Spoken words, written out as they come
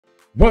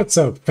What's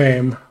up,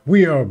 fam?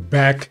 We are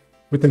back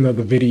with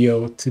another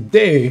video.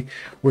 Today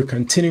we're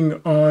continuing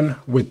on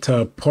with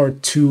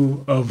part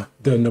 2 of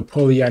the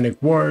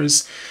Napoleonic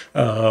Wars.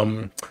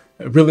 I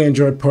really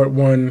enjoyed part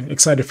 1,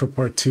 excited for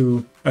part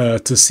 2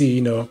 to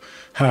see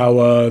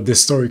how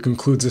this story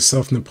concludes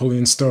itself,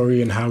 Napoleon's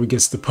story, and how he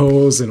gets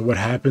deposed and what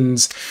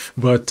happens.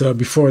 But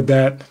before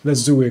that,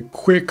 let's do a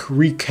quick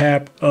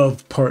recap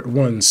of part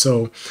 1.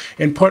 So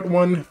in part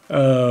 1,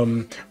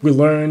 we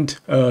learned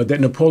that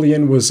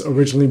Napoleon was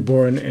originally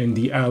born in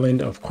the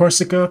island of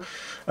Corsica.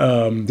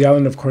 The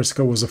island of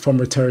Corsica was a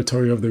former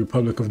territory of the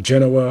Republic of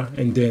Genoa,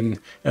 and then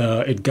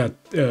it got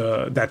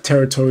that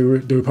territory,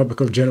 the Republic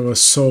of Genoa,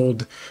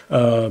 sold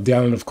the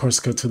island of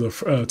Corsica to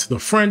the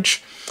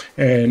French,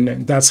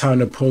 and that's how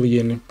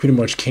Napoleon pretty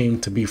much came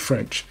to be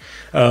French.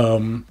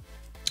 And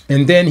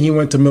then he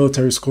went to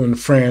military school in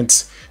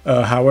France.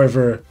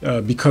 However,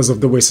 because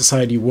of the way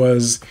society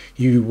was,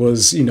 he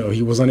was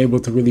unable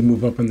to really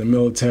move up in the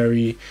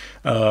military.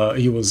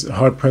 He was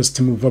hard pressed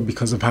to move up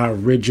because of how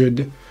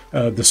rigid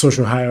the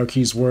social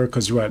hierarchies were,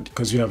 because you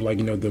have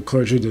the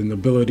clergy, the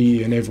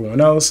nobility, and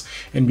everyone else,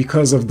 and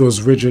because of the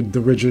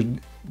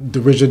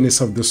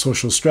rigidness of the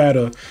social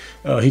strata,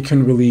 he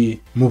couldn't really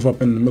move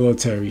up in the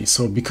military.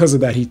 So because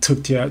of that, he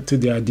took to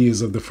the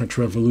ideas of the French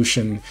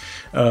Revolution,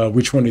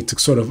 which wanted to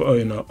sort of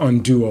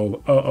undo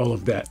all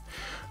of that.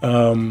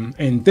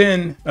 And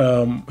then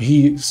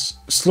he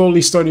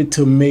slowly started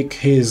to make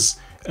his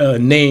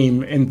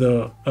name in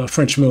the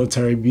French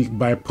military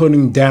by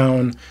putting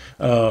down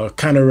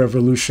counter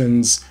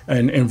revolutions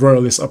and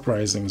royalist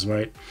uprisings,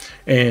 right?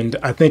 And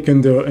I think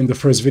in the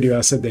first video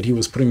I said that he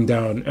was putting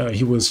down,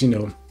 he was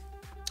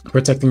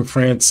protecting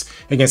France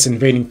against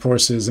invading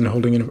forces and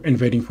holding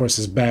invading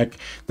forces back.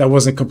 That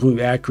wasn't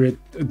completely accurate.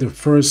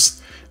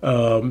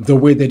 The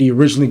way that he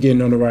originally gained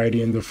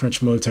notoriety in the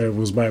French military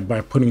was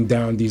by putting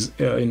down these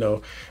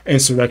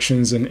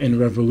insurrections and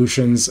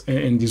revolutions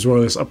and these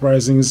royalist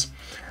uprisings.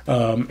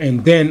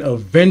 And then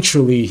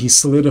eventually he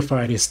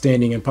solidified his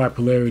standing and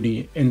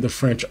popularity in the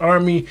French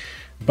army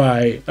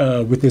by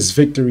with his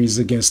victories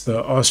against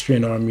the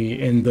Austrian army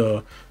in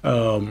the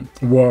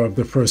War of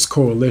the First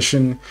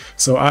Coalition.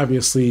 So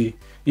obviously,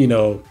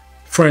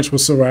 France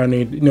was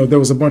surrounded, there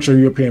was a bunch of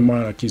European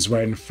monarchies,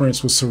 right? And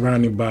France was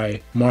surrounded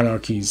by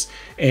monarchies.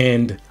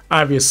 And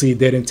obviously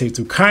they didn't take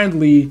too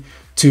kindly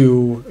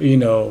to,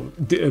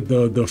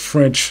 the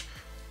French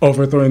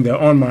overthrowing their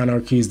own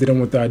monarchies. They don't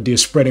want the idea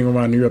spreading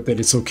around Europe that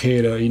it's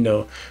okay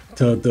to,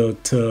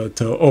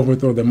 to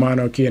overthrow the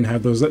monarchy and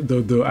have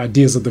the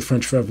ideas of the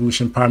French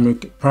Revolution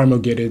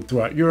promulgated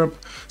throughout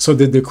Europe. So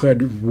they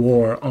declared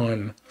war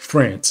on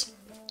France,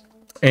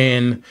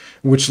 and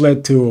which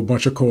led to a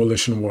bunch of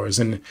coalition wars.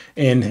 And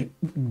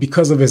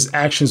because of his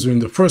actions during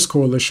the first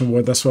coalition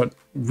war, that's what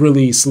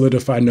really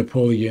solidified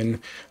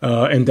Napoleon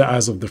in the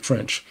eyes of the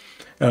French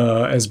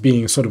as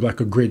being sort of like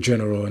a great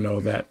general and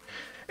all that.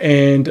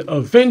 And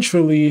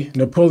eventually,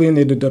 Napoleon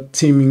ended up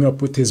teaming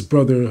up with his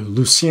brother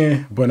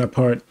Lucien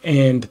Bonaparte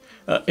and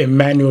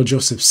Emmanuel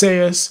Joseph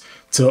Seyss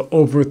to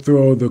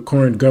overthrow the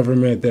current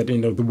government that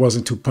that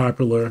wasn't too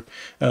popular.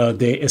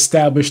 They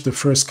established the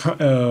first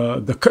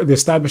they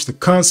established the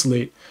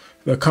consulate.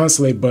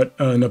 But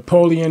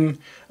Napoleon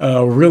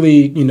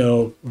really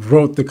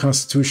wrote the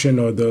constitution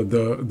or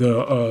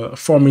the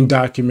forming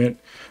document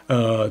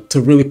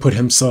to really put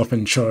himself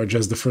in charge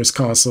as the first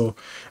consul.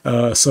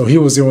 So he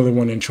was the only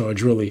one in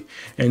charge, really.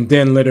 And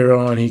then later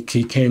on, he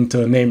came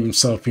to name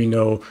himself,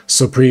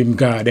 Supreme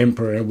God,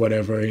 Emperor, and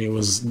whatever. And he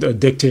was a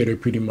dictator,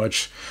 pretty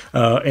much.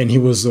 And he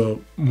was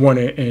one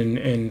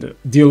and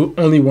the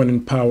only one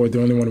in power, the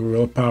only one with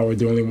real power,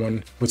 the only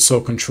one with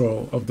sole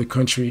control of the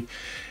country.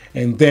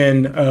 And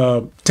then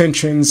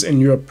tensions in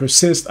Europe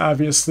persist,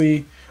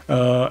 obviously.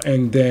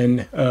 And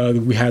then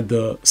we had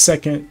the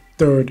second,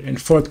 third,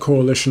 and fourth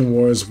coalition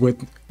wars,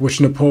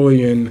 which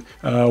Napoleon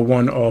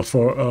won all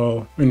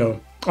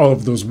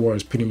of those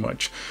wars, pretty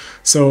much.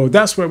 So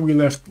that's where we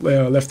left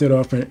it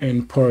off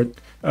in part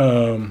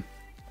 1,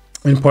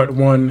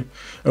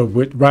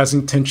 with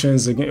rising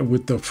tensions again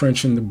with the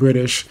French and the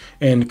British,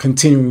 and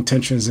continuing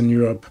tensions in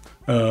Europe.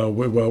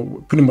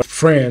 Pretty much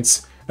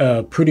France.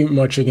 Pretty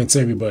much against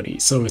everybody.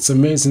 So it's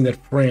amazing that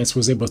France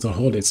was able to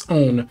hold its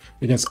own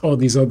against all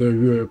these other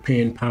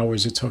European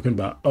powers. You're talking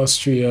about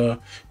Austria,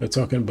 you're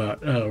talking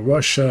about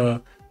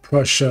Russia,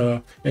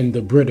 Prussia, and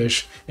the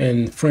British,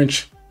 and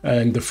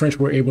the French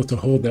were able to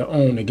hold their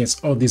own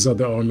against all these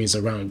other armies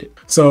around it.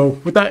 So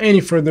without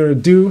any further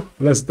ado,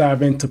 let's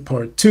dive into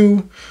part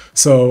 2.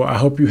 So I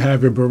hope you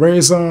have your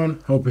berets on,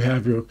 hope you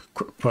have your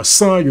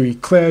croissant, your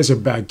eclairs, your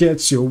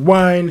baguettes, your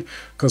wine,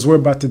 because we're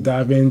about to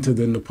dive into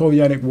the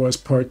Napoleonic Wars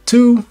part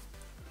 2.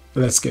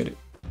 Let's get it.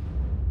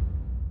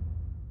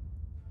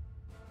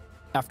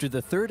 After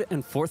the Third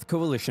and Fourth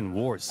Coalition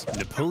Wars,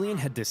 Napoleon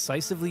had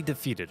decisively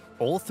defeated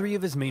all three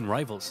of his main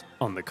rivals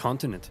on the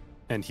continent,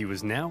 and he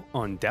was now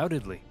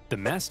undoubtedly the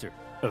master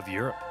of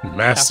Europe.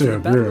 Master After the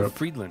of Battle Europe. of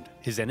Friedland,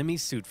 his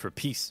enemies sued for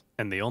peace,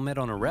 and they all met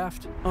on a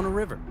raft on a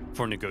river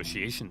for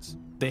negotiations.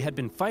 They had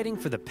been fighting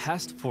for the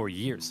past 4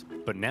 years,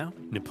 but now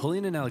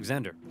Napoleon and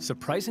Alexander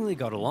surprisingly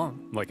got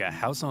along like a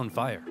house on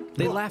fire.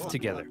 They laughed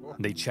together.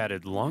 They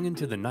chatted long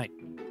into the night.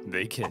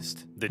 They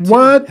kissed. The two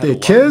What? had They a lot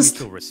of kissed?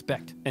 mutual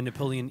respect, and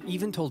Napoleon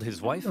even told his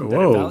wife that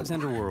Whoa. if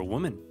Alexander were a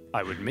woman,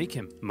 I would make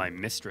him my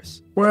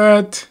mistress.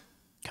 What?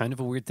 Kind of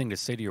a weird thing to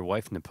say to your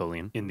wife,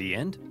 Napoleon. In the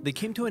end, they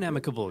came to an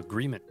amicable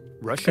agreement.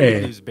 Russia Hey,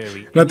 would lose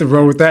barely nothing any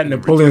wrong with that. and in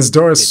Napoleon's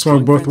return, doors they'd swung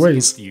join both France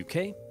ways. against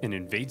the UK and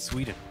invade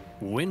Sweden.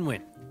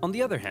 Win-win. On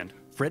the other hand,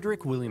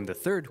 Frederick William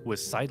III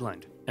was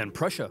sidelined, and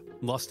Prussia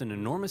lost an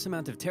enormous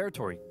amount of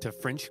territory to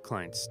French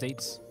client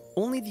states.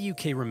 Only the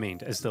UK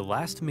remained as the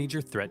last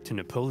major threat to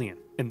Napoleon,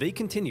 and they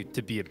continued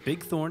to be a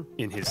big thorn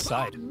in his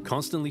side,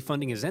 constantly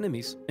funding his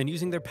enemies and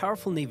using their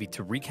powerful navy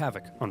to wreak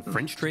havoc on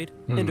French trade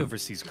and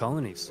overseas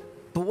colonies.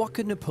 But what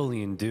could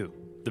Napoleon do?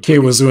 The He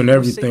was doing British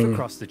were safe everything.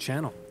 across the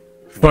channel.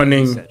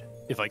 Funding He said,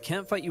 "If I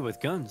can't fight you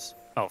with guns,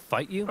 I'll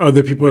fight you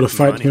other people to with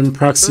fight money." him,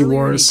 proxy Earlier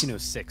wars. in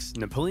 1806,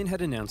 Napoleon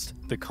had announced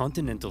the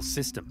Continental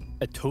System,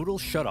 a total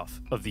shutoff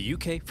of the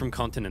UK from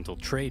continental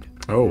trade.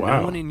 Oh, wow.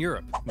 No one in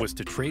Europe was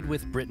to trade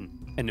with Britain,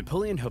 and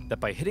Napoleon hoped that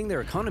by hitting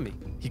their economy,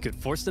 he could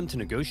force them to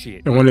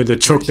negotiate. And wanted to The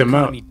choke British them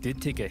out. economy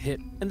did take a hit,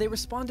 and they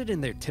responded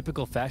in their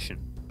typical fashion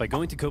by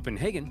going to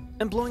Copenhagen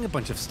and blowing a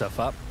bunch of stuff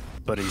up.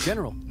 But in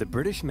general, the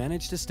British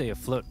managed to stay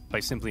afloat by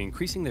simply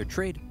increasing their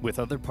trade with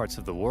other parts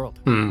of the world.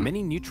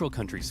 Many neutral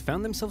countries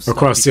found themselves stuck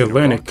Across the between a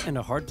rock Atlantic. and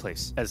a hard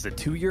place, as the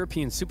two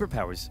European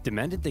superpowers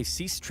demanded they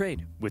cease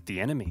trade with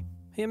the enemy.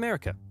 Hey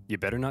America, you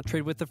better not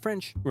trade with the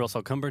French, or else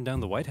I'll come burn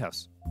down the White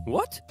House.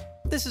 What?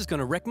 This is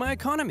gonna wreck my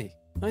economy.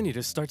 I need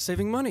to start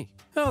saving money.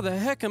 How the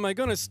heck am I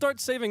gonna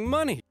start saving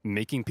money?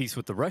 Making peace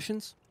with the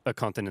Russians, a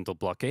continental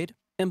blockade,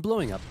 and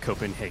blowing up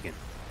Copenhagen.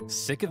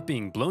 Sick of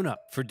being blown up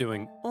for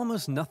doing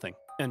almost nothing,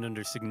 and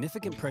under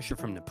significant pressure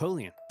from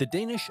Napoleon, the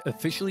Danish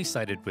officially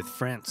sided with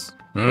France.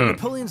 But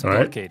Napoleon's all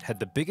right. blockade had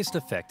the biggest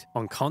effect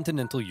on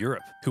continental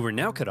Europe, who were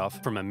now cut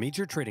off from a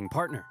major trading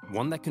partner,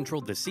 one that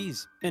controlled the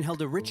seas and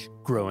held a rich,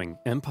 growing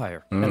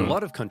empire. And a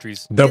lot of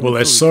countries didn't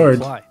Double-edged fully sword.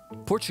 comply.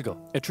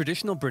 Portugal, a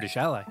traditional British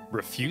ally,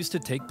 refused to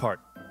take part.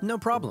 No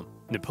problem.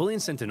 Napoleon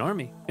sent an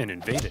army and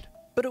invaded.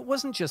 But it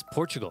wasn't just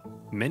Portugal.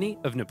 Many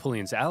of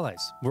Napoleon's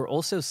allies were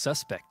also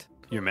suspect.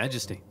 Your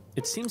Majesty,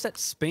 it seems that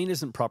Spain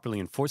isn't properly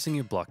enforcing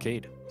your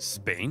blockade.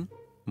 Spain?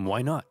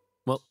 Why not?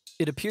 Well,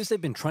 it appears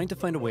they've been trying to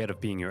find a way out of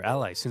being your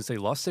ally since they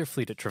lost their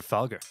fleet at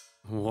Trafalgar.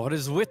 What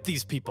is with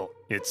these people?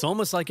 It's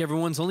almost like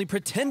everyone's only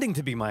pretending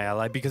to be my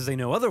ally because they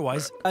know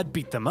otherwise I'd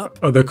beat them up.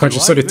 Other countries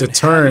Do I started to even have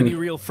turn any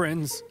real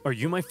friends? Are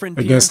you my friend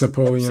against Pierre?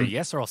 Napoleon. Say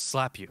yes or I'll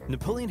slap you.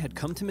 Napoleon had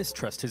come to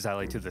mistrust his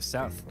ally to the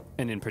south,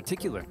 and in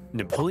particular,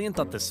 Napoleon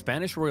thought the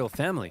Spanish royal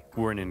family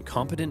were an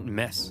incompetent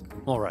mess.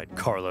 All right,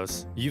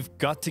 Carlos, you've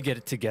got to get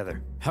it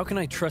together. How can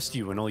I trust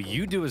you when all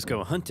you do is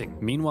go hunting?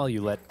 Meanwhile,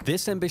 you let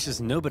this ambitious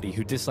nobody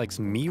who dislikes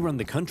me run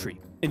the country.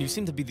 And you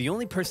seem to be the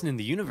only person in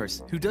the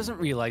universe who doesn't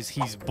realize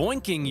he's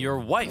boinking your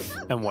wife.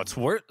 And what's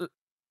worse...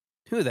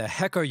 Who the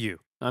heck are you?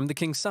 I'm the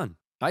king's son.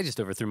 I just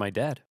overthrew my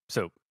dad.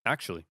 So,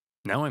 actually,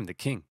 now I'm the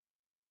king.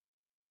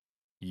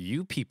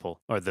 You people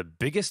are the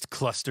biggest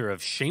cluster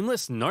of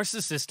shameless,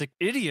 narcissistic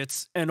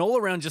idiots and all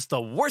around just the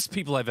worst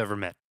people I've ever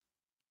met.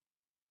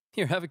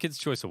 Here, have a Kid's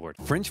Choice Award.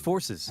 French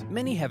forces,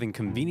 many having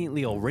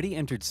conveniently already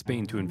entered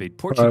Spain to invade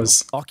Portugal,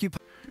 occupy...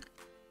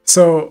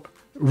 So,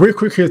 real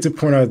quick here to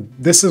point out,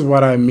 this is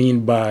what I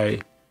mean by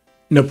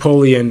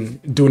Napoleon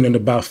doing an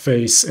about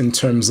face in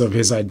terms of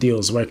his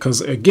ideals, right? Because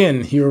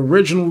again, he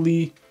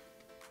originally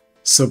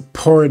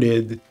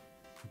supported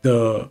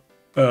the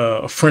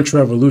French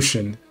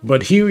Revolution,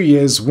 but here he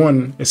is,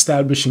 one,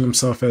 establishing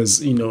himself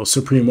as, you know,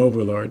 supreme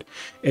overlord,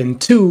 and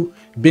two,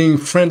 being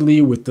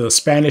friendly with the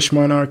Spanish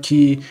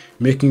monarchy,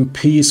 making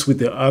peace with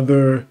the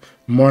other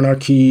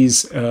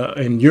monarchies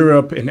in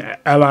Europe, and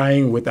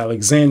allying with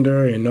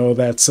Alexander and all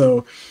that.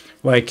 So,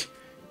 like,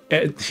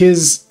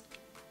 it's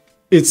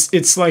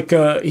like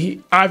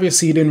he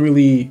obviously didn't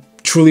really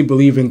truly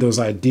believe in those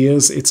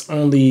ideas. It's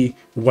only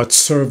what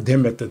served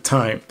him at the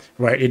time,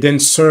 right? It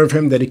didn't serve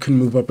him that he couldn't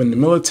move up in the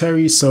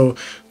military. So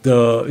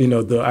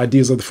the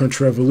ideas of the French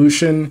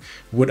Revolution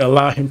would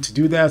allow him to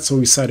do that. So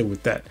he sided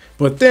with that.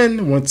 But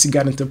then once he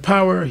got into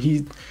power,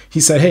 he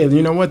said, hey,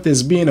 you know what?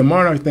 This being a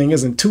monarch thing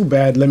isn't too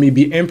bad. Let me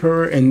be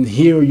emperor. And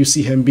here you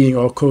see him being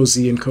all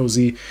cozy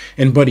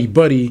and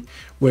buddy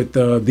with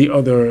the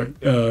other,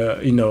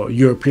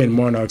 European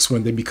monarchs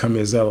when they become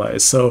his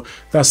allies. So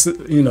that's,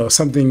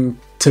 something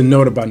to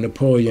note about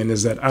Napoleon,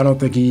 is that I don't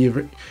think he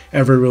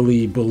ever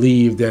really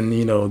believed in,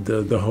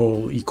 the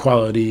whole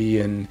equality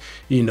and,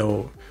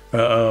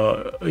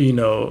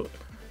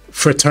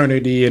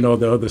 fraternity and all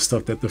the other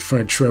stuff that the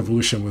French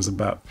Revolution was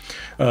about.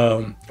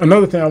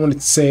 Another thing I wanted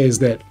to say is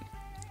that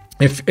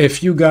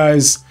if you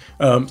guys,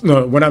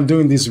 when I'm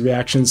doing these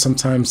reactions,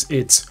 sometimes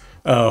it's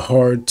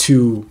hard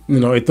to,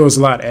 it throws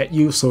a lot at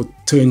you. So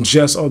to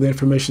ingest all the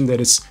information that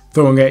is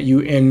throwing at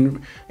you,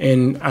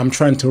 and I'm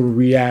trying to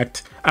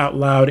react out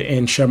loud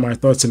and share my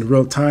thoughts in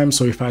real time.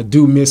 So if I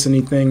do miss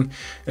anything,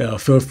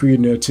 feel free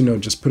to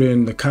just put it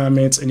in the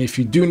comments. And if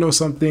you do know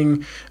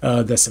something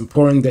that's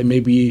important that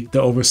maybe the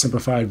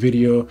oversimplified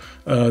video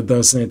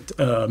doesn't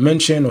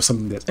mention, or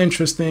something that's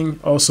interesting,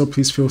 also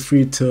please feel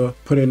free to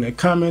put it in the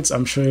comments.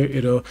 I'm sure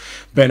it'll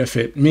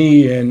benefit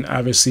me and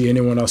obviously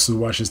anyone else who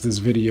watches this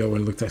video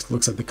and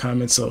looks at the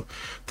comments. So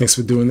thanks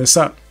for doing this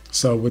up.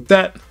 So with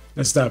that,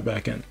 let's dive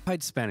back in.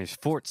 Spanish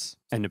forts,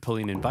 and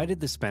Napoleon invited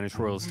the Spanish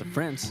royals to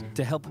France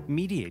to help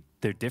mediate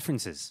their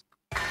differences.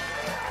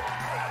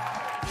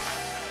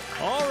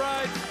 All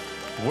right,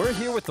 we're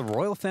here with the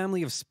royal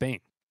family of Spain.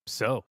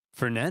 So,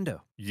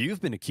 Fernando,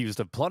 you've been accused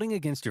of plotting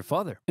against your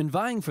father and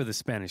vying for the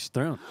Spanish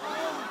throne.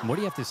 What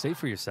do you have to say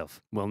for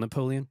yourself? Well,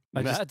 Napoleon,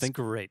 I just think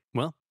great.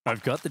 Well,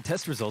 I've got the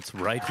test results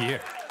right here.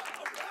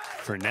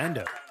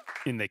 Fernando,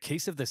 in the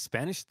case of the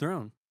Spanish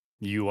throne,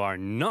 you are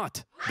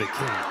not the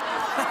king.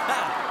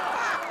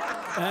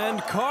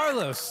 And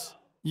Carlos,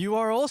 you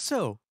are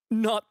also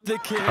not the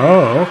king.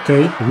 Oh,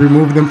 okay.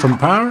 Removed him from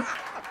power?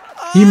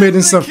 He made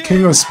himself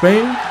king of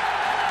Spain?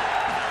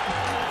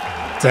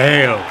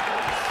 Damn.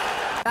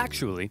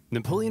 Actually,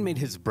 Napoleon made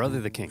his brother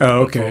the king.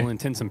 Oh, okay. For all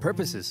intents and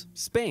purposes,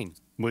 Spain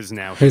was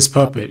now his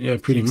puppet. Yeah,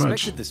 pretty much. He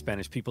expected the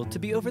Spanish people to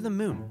be over the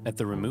moon at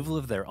the removal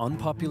of their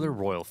unpopular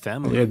royal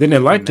family. Yeah, they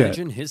didn't like that.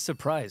 Imagine his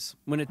surprise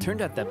when it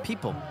turned out that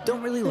people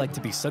don't really like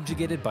to be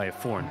subjugated by a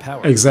foreign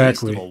power.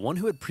 Exactly. Least of all, one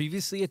who had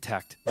previously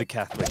attacked the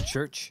Catholic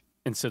Church.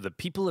 And so the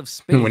people of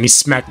Spain when he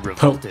smacked the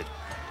Pope. Revolted.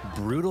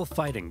 Brutal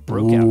fighting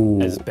broke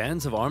out as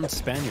bands of armed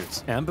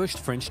Spaniards ambushed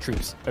French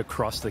troops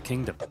across the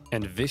kingdom,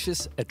 and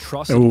vicious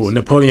atrocities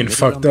Napoleon were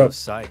fucked on both up.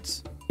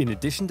 sides. In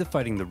addition to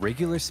fighting the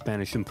regular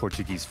Spanish and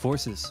Portuguese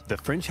forces, the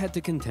French had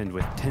to contend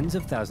with tens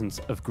of thousands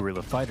of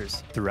guerrilla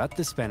fighters throughout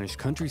the Spanish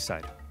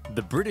countryside.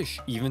 The British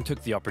even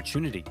took the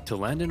opportunity to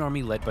land an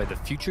army led by the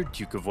future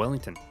Duke of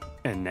Wellington.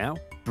 And now,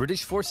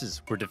 British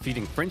forces were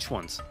defeating French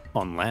ones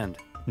on land.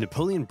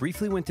 Napoleon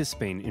briefly went to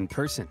Spain in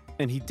person,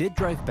 and he did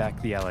drive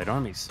back the Allied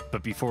armies,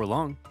 but before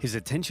long, his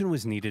attention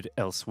was needed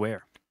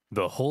elsewhere.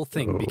 The whole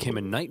thing became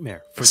a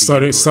nightmare for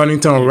the starting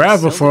to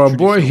unravel for our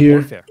boy here.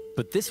 Warfare.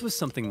 But this was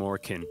something more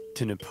akin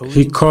to Napoleon.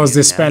 He caused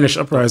the Spanish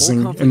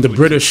uprising, and the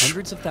British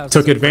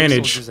took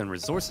advantage. And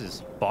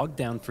resources bogged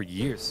down for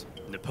years.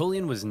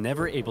 Napoleon was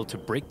never able to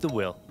break the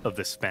will of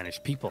the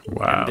Spanish people.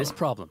 Wow. And this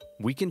problem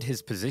weakened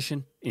his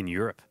position in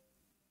Europe.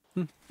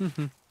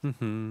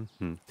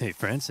 Hey,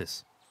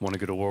 Francis. Want to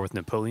go to war with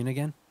Napoleon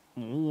again?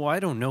 Oh, I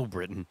don't know,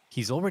 Britain.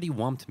 He's already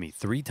whomped me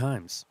 3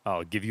 times.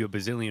 I'll give you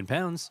 £1 billion.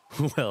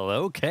 Well,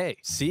 okay.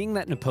 Seeing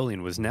that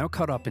Napoleon was now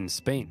caught up in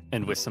Spain,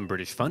 and with some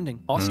British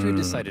funding, Austria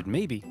decided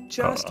maybe,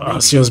 just maybe,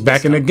 Austria's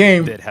back in the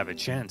game. They'd have a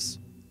chance.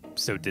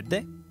 So did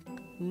they?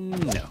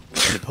 No.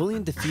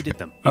 Napoleon defeated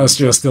them.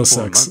 Austria still 4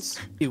 sucks. months.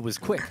 It was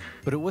quick,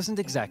 but it wasn't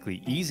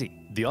exactly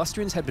easy. The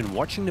Austrians had been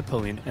watching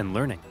Napoleon and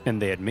learning,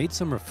 and they had made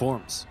some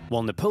reforms,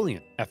 while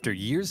Napoleon, after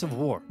years of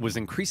war, was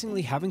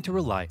increasingly having to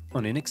rely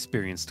on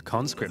inexperienced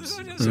conscripts.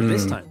 So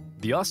this time,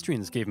 the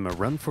Austrians gave him a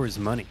run for his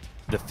money.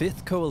 The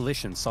Fifth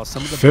Coalition saw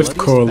some of the bloodiest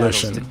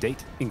battles to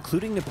date,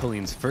 including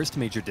Napoleon's first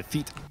major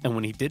defeat. And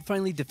when he did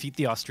finally defeat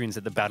the Austrians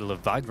at the Battle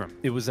of Wagram,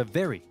 it was a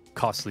very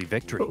costly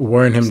victory.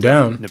 Wearing him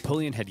down.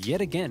 Napoleon had yet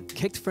again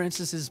kicked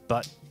Francis's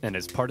butt, and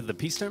as part of the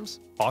peace terms,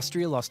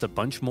 Austria lost a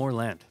bunch more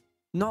land.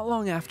 Not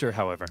long after,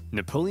 however,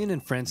 Napoleon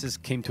and Francis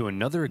came to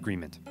another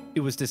agreement. It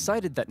was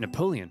decided that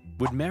Napoleon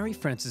would marry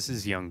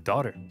Francis's young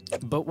daughter.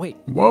 But wait,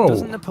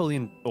 doesn't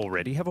Napoleon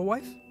already have a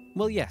wife?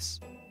 Well, yes,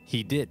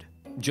 he did.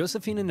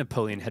 Josephine and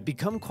Napoleon had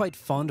become quite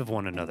fond of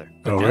one another.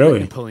 But now that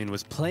Napoleon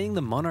was playing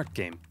the monarch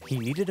game, he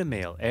needed a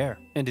male heir,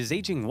 and his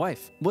aging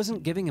wife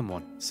wasn't giving him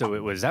one. So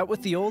it was out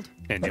with the old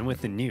and in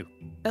with the new.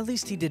 At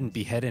least he didn't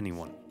behead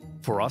anyone.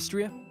 For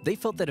Austria, they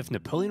felt that if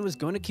Napoleon was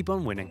going to keep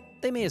on winning,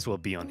 they may as well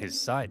be on his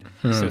side.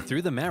 So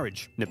through the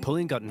marriage,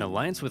 Napoleon got an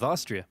alliance with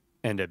Austria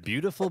and a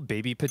beautiful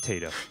baby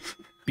potato.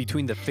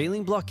 Between the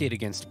failing blockade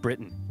against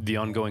Britain, the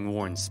ongoing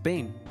war in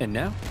Spain, and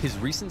now his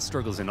recent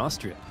struggles in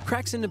Austria,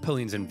 cracks in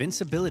Napoleon's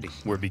invincibility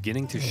were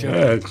beginning to show.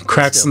 Yeah,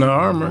 cracks in the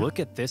armor. Look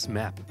at this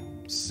map.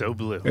 So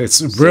blue.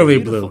 It's really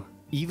blue.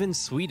 Even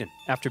Sweden,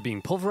 after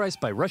being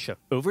pulverized by Russia,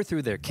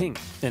 overthrew their king,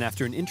 and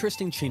after an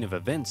interesting chain of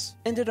events,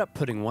 ended up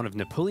putting one of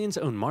Napoleon's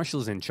own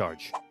marshals in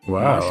charge.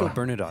 Wow. Marshal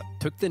Bernadotte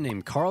took the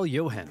name Karl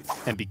Johan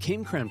and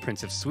became Crown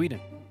Prince of Sweden,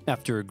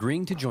 after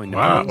agreeing to join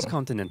Napoleon's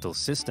continental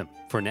system.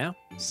 For now,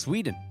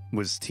 Sweden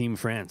was Team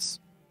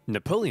France.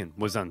 Napoleon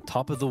was on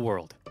top of the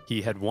world.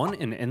 He had won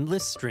an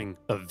endless string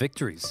of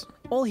victories.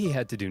 All he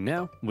had to do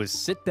now was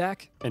sit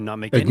back and not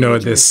make any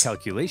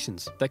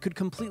calculations that could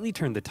completely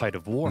turn the tide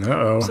of war.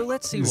 So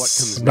let's see what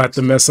comes next. About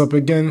to mess up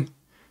again.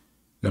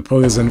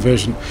 Napoleon's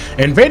invasion.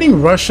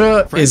 Invading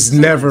Russia is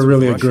never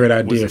really a great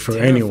idea for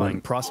anyone.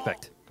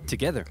 Prospect.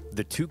 Together,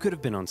 the two could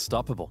have been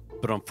unstoppable,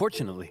 but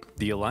unfortunately,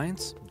 the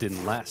alliance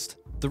didn't last.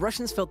 The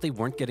Russians felt they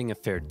weren't getting a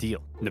fair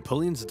deal.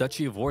 Napoleon's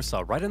Duchy of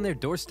Warsaw right on their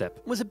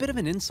doorstep was a bit of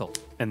an insult.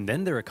 And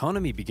then their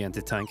economy began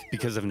to tank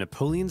because of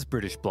Napoleon's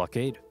British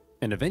blockade.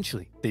 and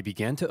eventually they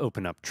began to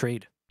open up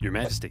trade. Your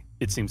Majesty,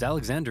 it seems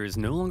Alexander is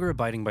no longer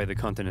abiding by the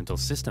continental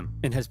system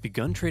and has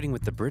begun trading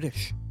with the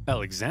British.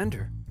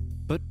 Alexander?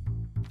 But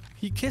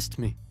he kissed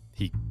me.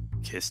 He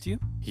kissed you?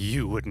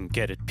 You wouldn't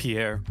get it,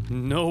 Pierre.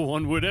 No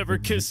one would ever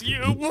kiss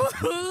you.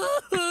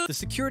 The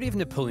security of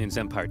Napoleon's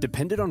empire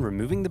depended on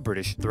removing the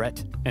British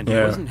threat, and he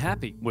wasn't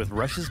happy with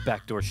Russia's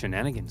backdoor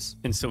shenanigans.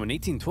 And so in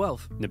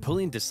 1812,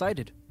 Napoleon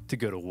decided to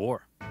go to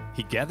war.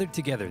 He gathered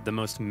together the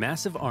most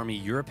massive army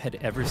Europe had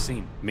ever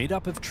seen, made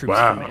up of troops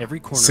from every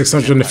corner.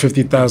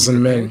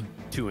 650,000 men.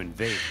 To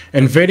invade.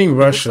 Invading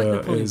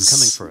Russia is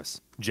coming for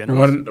us.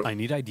 Generals, I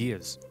need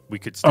ideas. We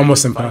could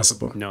almost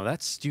impossible. No,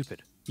 that's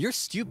stupid. You're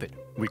stupid.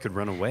 We could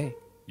run away.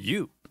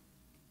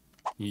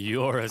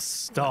 You're a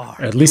star.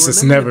 At least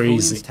it's never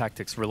Napoleon's easy.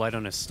 Tactics relied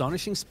on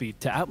astonishing speed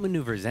to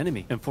outmaneuver his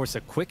enemy and force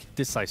a quick,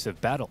 decisive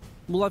battle.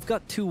 Well, I've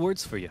got 2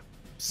 words for you.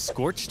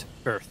 Scorched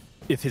earth.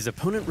 If his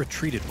opponent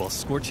retreated while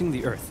scorching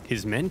the earth,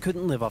 his men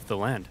couldn't live off the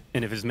land.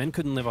 And if his men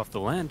couldn't live off the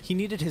land, he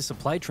needed his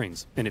supply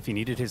trains. And if he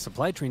needed his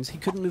supply trains, he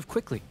couldn't move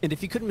quickly. And if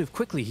he couldn't move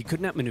quickly, he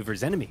couldn't outmaneuver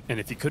his enemy. And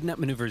if he couldn't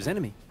outmaneuver his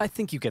enemy, I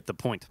think you get the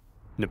point.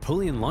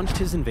 Napoleon launched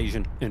his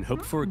invasion and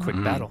hoped for a quick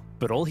battle,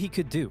 but all he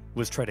could do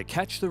was try to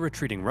catch the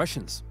retreating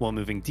Russians while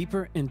moving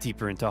deeper and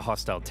deeper into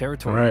hostile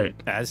territory.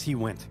 As he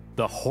went,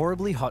 the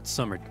horribly hot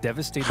summer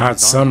devastated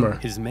his army.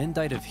 His men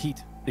died of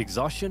heat,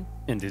 exhaustion,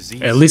 and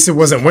disease. At least it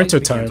wasn't winter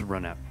time. To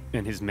run out,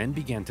 and his men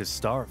began to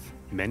starve.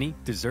 Many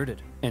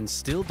deserted, and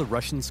still the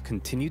Russians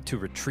continued to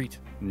retreat.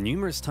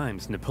 Numerous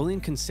times Napoleon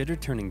considered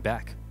turning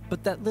back,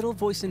 but that little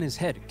voice in his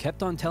head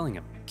kept on telling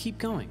him, keep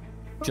going.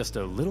 Just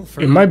a little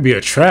further. It might be a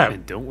trap.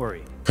 And don't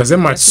worry, because it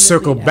might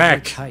circle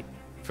back. Tight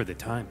for the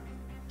time.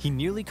 He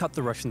nearly caught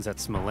the Russians at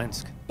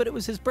Smolensk, but it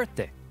was his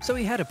birthday, so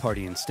he had a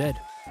party instead.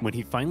 When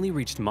he finally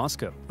reached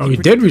Moscow, he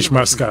did reach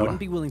Moscow. Wouldn't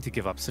be willing to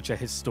give up such a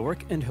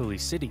historic and holy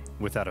city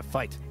without a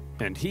fight,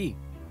 and he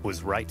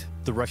was right.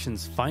 The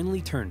Russians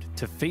finally turned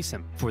to face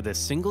him for the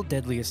single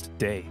deadliest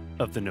day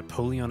of the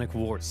Napoleonic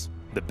Wars,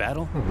 the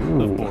Battle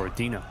of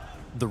Borodino.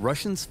 The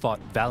Russians fought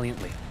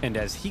valiantly, and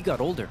as he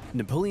got older,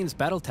 Napoleon's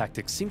battle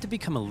tactics seemed to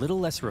become a little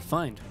less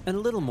refined and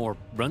a little more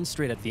run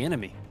straight at the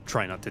enemy,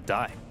 try not to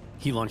die.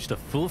 He launched a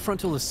full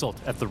frontal assault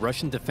at the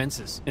Russian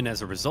defenses, and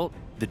as a result,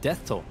 the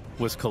death toll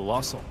was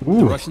colossal.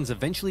 The Russians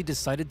eventually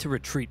decided to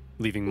retreat,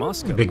 leaving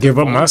Moscow. They give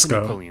up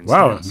Moscow.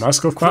 Wow,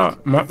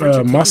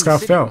 Moscow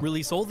fell.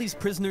 Release all these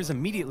prisoners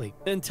immediately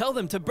and tell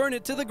them to burn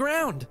it to the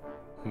ground.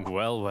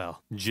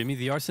 Well, Jimmy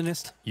the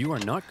Arsonist, you are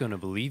not going to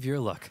believe your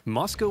luck.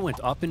 Moscow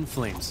went up in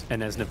flames,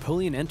 and as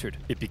Napoleon entered,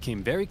 it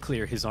became very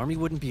clear his army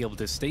wouldn't be able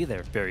to stay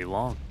there very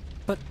long.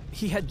 But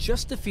he had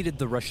just defeated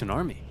the Russian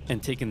army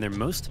and taken their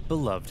most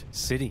beloved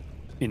city.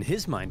 In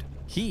his mind,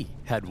 he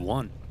had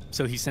won.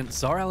 So he sent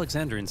Tsar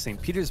Alexander in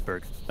St.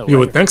 Petersburg a letter. You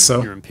would think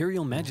so. Your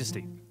Imperial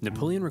Majesty,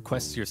 Napoleon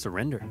requests your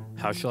surrender.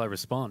 How shall I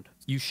respond?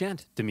 You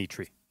shan't,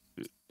 Dmitri.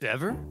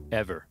 Ever?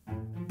 Ever.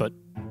 But,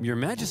 Your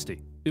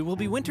Majesty, it will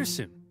be winter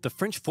soon. The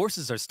French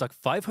forces are stuck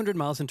 500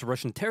 miles into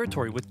Russian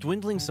territory with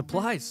dwindling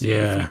supplies. Yeah.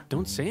 If you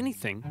don't say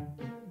anything,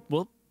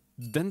 well,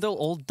 then they'll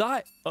all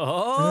die.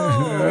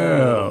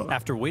 Oh!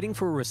 After waiting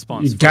for a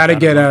response, you gotta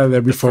get out of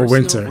there before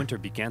winter. Winter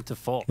began to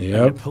fall.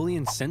 Yep.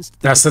 Napoleon sensed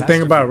that's the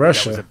thing about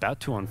Russia. That was about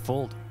to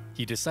unfold.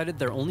 He decided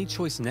their only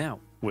choice now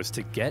was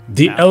to get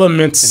the out.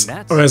 elements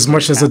are as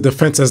much as a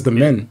defense as the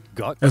men,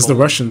 as the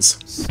Russians.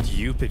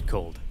 Stupid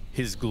cold.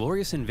 His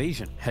glorious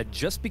invasion had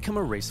just become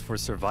a race for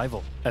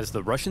survival. As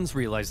the Russians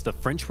realized the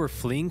French were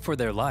fleeing for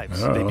their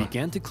lives, they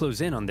began to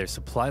close in on their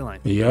supply line.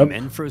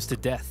 Men froze to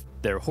death,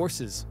 their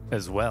horses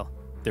as well.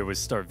 There was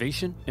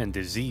starvation and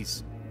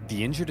disease.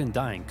 The injured and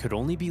dying could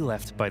only be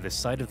left by the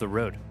side of the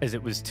road, as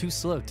it was too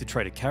slow to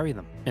try to carry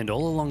them. And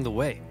all along the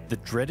way, the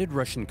dreaded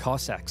Russian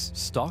Cossacks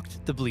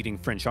stalked the bleeding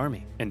French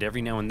army, and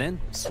every now and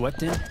then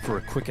swept in for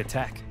a quick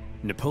attack.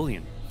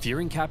 Napoleon,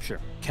 fearing capture,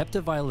 kept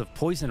a vial of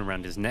poison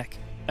around his neck.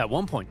 At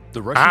one point,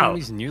 the Russian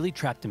armies nearly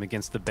trapped him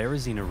against the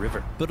Berezina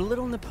River, but a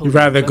little Napoleon You'd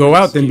rather go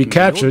out than be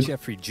captured.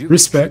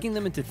 Respect. Tricking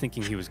them into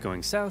thinking he was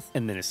going south,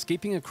 and then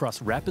escaping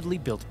across rapidly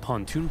built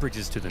pontoon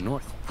bridges to the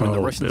north. When the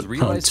Russians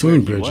realized where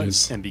he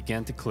was and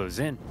began to close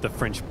in, the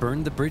French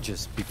burned the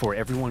bridges before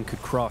everyone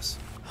could cross.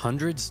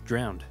 Hundreds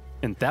drowned,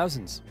 and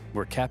thousands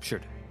were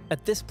captured.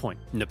 At this point,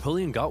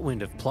 Napoleon got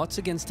wind of plots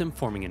against him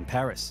forming in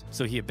Paris,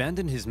 so he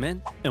abandoned his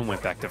men and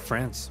went back to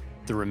France.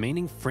 The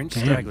remaining French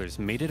stragglers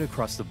made it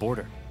across the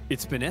border.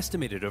 It's been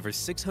estimated over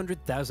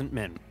 600,000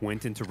 men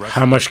went into Russia.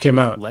 How much came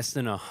out? Less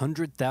than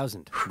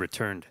 100,000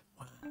 returned.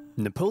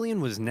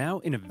 Napoleon was now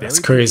in a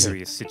very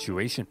serious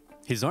situation.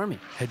 His army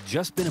had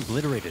just been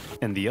obliterated,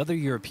 and the other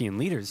European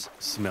leaders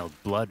smelled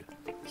blood.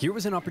 Here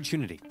was an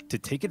opportunity to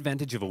take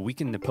advantage of a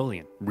weakened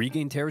Napoleon,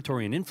 regain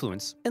territory and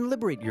influence, and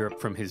liberate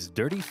Europe from his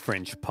dirty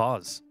French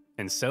paws.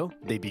 And so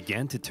they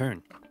began to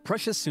turn.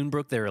 Prussia soon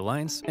broke their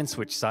alliance and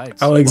switched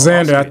sides.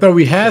 Alexander, I thought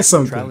we had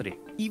something.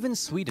 Even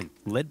Sweden,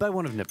 led by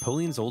one of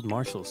Napoleon's old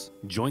marshals,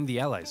 joined the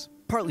Allies,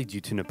 partly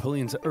due to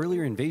Napoleon's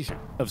earlier invasion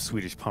of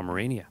Swedish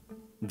Pomerania.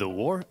 The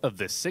War of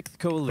the Sixth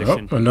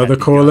Coalition. Oh, another had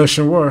begun.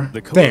 coalition war. The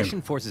Damn.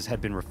 coalition forces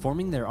had been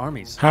reforming their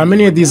armies. How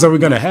many of these are we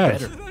gonna have?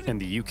 Better. And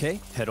the UK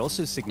had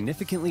also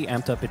significantly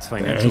amped up its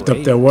financial amped up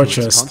aid their war to its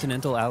chest.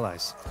 continental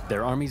allies.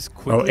 Their armies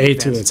quickly aid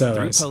to advanced its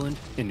allies. through Poland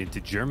and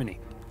into Germany.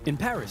 In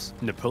Paris,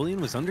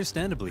 Napoleon was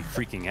understandably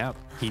freaking out.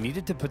 He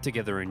needed to put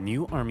together a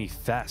new army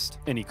fast,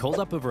 and he called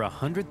up over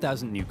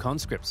 100,000 new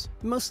conscripts,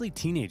 mostly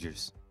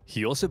teenagers.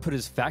 He also put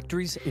his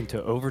factories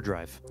into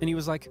overdrive, and he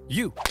was like,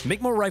 you,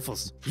 make more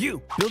rifles.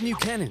 You, build new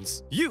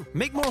cannons. You,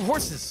 make more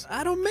horses.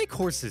 I don't make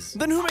horses.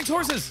 Then who makes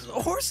horses?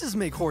 Horses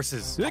make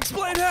horses.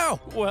 Explain how.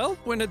 Well,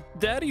 when a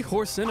daddy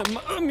horse and a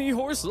mommy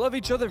horse love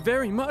each other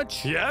very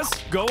much. Yes,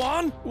 go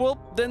on. Well,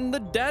 then the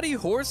daddy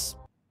horse...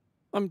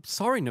 I'm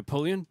sorry,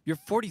 Napoleon. You're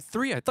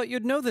 43. I thought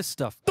you'd know this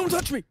stuff. Don't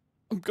touch me.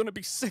 I'm gonna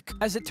be sick.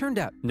 As it turned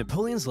out,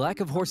 Napoleon's lack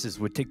of horses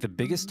would take the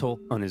biggest toll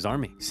on his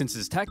army, since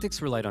his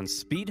tactics relied on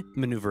speed,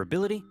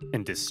 maneuverability,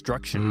 and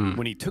destruction.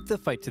 When he took the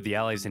fight to the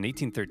Allies in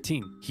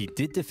 1813, he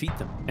did defeat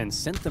them and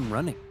sent them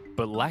running.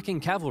 But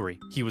lacking cavalry,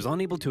 he was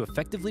unable to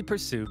effectively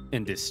pursue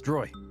and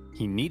destroy.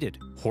 He needed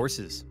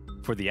horses.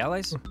 For the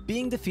Allies,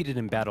 being defeated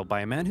in battle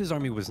by a man whose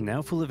army was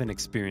now full of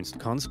inexperienced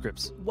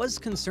conscripts was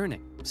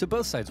concerning. So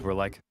both sides were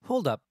like,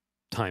 hold up,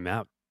 time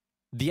out.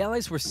 The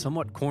Allies were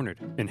somewhat cornered,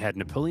 and had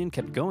Napoleon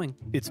kept going,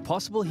 it's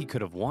possible he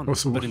could have won.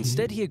 But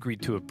instead he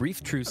agreed to a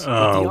brief truce with the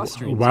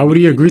Austrians. Why would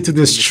he agree to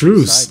this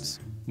truce?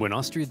 When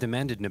Austria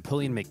demanded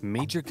Napoleon make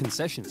major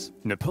concessions,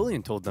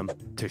 Napoleon told them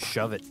to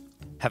shove it.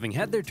 Having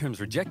had their terms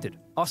rejected,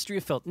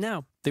 Austria felt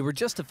now they were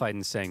justified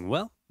in saying,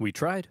 well, we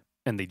tried,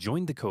 and they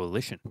joined the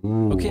coalition.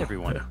 Okay,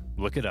 everyone,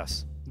 look at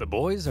us. The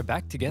boys are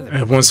back together.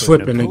 Everyone's But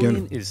flipping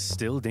Napoleon again. is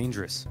still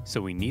dangerous,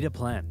 so we need a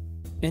plan.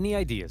 Any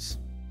ideas?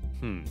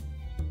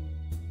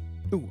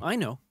 Ooh, I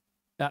know.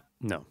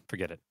 No,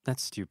 forget it.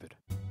 That's stupid.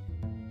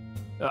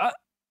 Oh,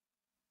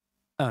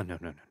 no.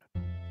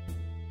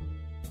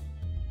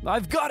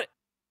 I've got it!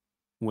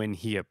 When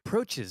he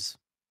approaches,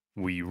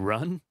 we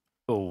run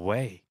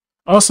away.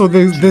 Also,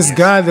 this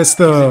guy that's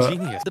the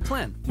Genius. The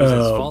plan was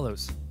as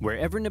follows.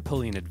 Wherever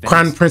Napoleon advanced,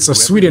 Crown Prince of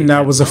whoever Sweden he now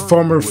had was a wrong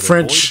former would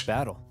French, avoid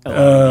battle,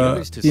 allowing the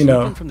others to you swoop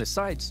know, in from the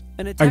sides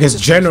and I attack guess the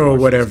French general or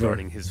forces whatever.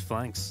 guarding his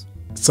flanks.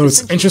 So it's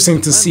Essentially, interesting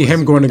the to plan see was,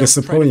 him going against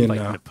don't try to Napoleon fight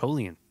now.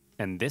 Napoleon.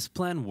 And this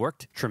plan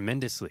worked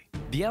tremendously.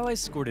 The Allies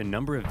scored a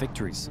number of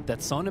victories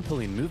that saw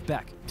Napoleon move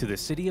back to the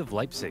city of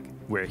Leipzig,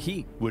 where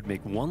he would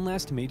make one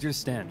last major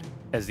stand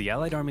as the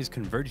Allied armies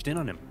converged in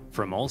on him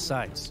from all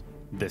sides.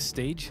 The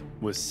stage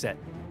was set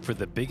for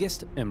the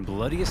biggest and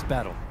bloodiest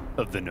battle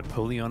of the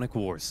Napoleonic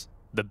Wars,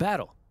 the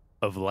Battle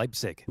of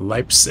Leipzig.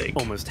 Leipzig.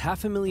 Almost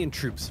 500,000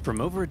 troops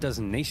from over a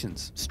dozen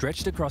nations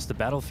stretched across the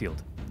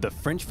battlefield. The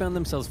French found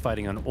themselves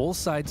fighting on all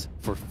sides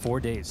for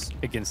 4 days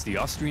against the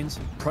Austrians,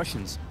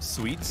 Prussians,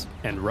 Swedes,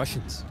 and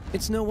Russians.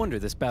 It's no wonder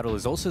this battle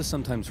is also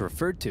sometimes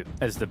referred to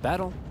as the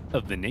Battle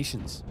of the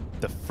Nations.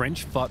 The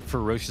French fought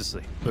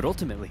ferociously, but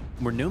ultimately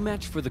were no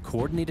match for the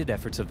coordinated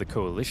efforts of the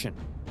coalition.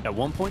 At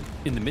one point,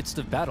 in the midst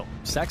of battle,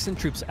 Saxon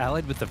troops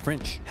allied with the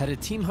French had a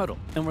team huddle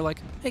and were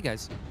like, hey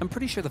guys, I'm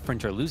pretty sure the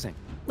French are losing.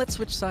 Let's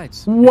switch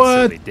sides.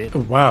 What? And so they did.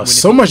 Wow, When it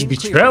so much became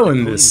clear betrayal that in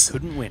Napoleon this.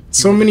 couldn't win, he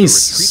So ordered many a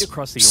retreat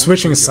across the Orange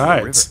switching River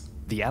River. sides.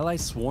 The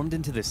Allies swarmed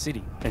into the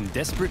city, and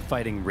desperate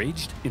fighting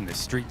raged in the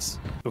streets.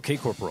 Okay,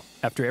 Corporal,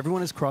 after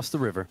everyone has crossed the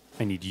river,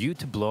 I need you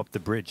to blow up the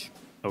bridge.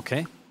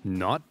 Okay?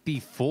 Not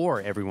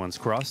before everyone's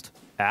crossed,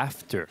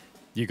 after.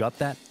 You got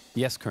that?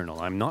 Yes,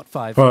 Colonel, I'm not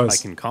 5. Pause.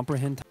 I can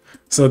comprehend.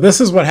 So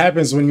this is what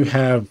happens when you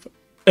have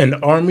an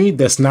army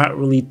that's not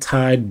really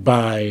tied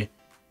by,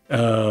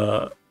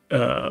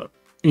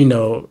 you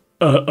know,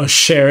 a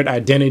shared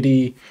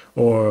identity,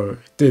 or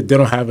they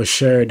don't have a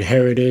shared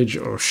heritage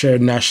or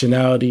shared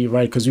nationality,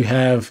 right? Because you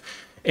have,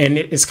 and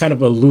it's kind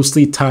of a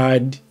loosely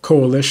tied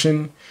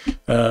coalition,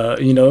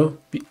 you know,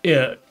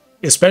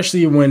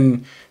 especially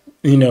when,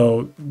 you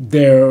know,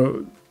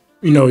 they're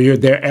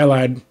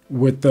allied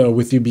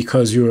with you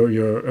because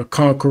you're a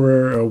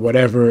conqueror or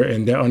whatever,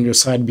 and they're on your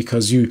side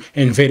because you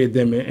invaded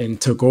them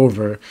and took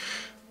over.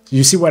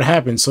 You see what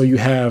happens. So you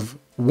have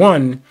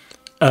one,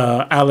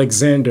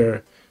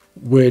 Alexander,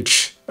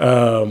 which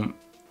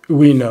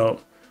we know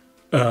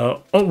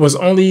was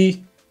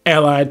only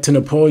allied to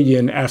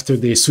Napoleon after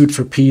they sued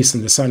for peace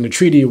and they signed a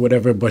treaty or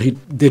whatever, but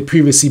they'd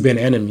previously been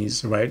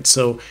enemies, right?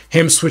 So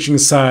him switching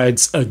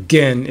sides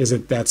again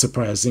isn't that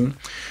surprising.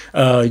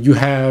 You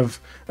have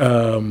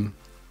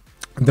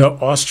the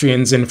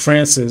Austrians and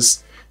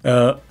Francis.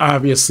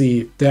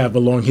 Obviously, they have a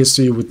long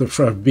history with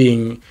the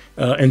being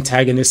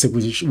antagonistic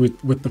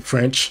with the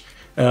French.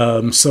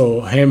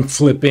 So him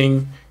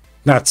flipping,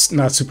 not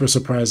super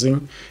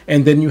surprising.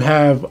 And then you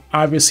have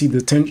obviously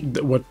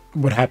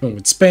what happened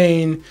with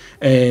Spain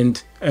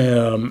and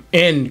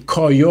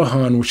Karl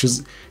Johann, which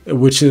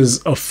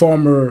is a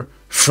former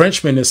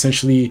Frenchman,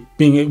 essentially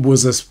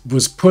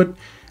was put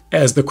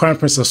as the Crown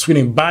Prince of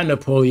Sweden by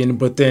Napoleon,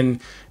 but then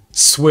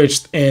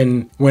switched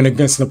and went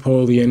against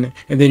Napoleon.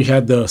 And then you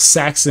had the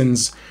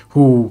Saxons,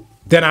 who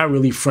they're not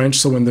really French.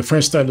 So when the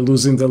French started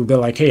losing, they're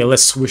like, hey,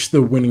 let's switch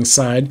the winning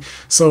side.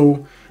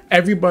 So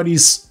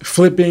everybody's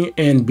flipping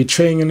and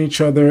betraying on each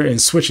other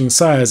and switching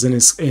sides,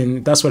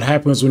 and that's what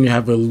happens when you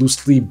have a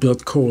loosely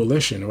built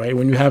coalition, right?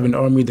 When you have an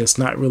army that's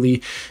not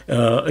really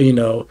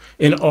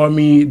an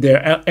army,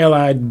 they're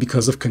allied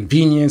because of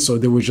convenience, or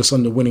they were just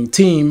on the winning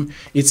team.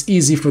 It's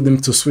easy for them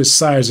to switch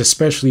sides,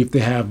 especially if they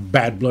have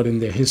bad blood in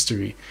their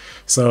history.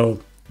 So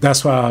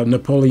that's why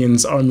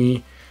Napoleon's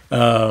army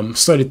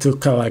started to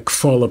kind of like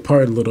fall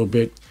apart a little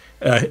bit.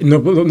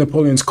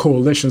 Napoleon's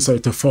coalition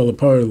started to fall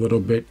apart a little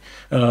bit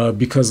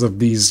because of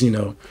these,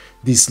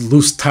 these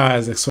loose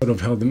ties that sort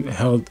of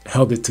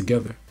held it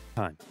together.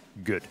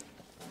 Good.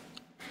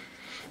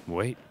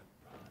 Wait,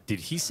 did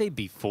he say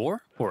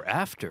before or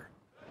after?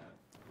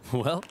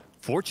 Well,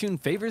 fortune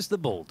favors the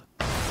bold.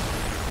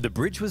 The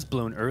bridge was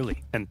blown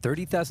early, and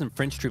 30,000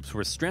 French troops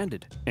were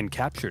stranded and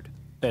captured.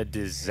 A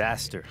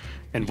disaster.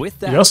 And with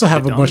that, you also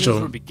have a bunch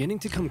of beginning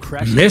to come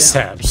crashing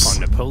mishaps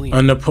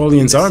on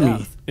Napoleon's army.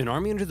 South, an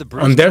army under the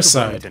British on their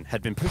side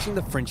had been pushing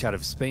the French out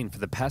of Spain for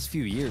the past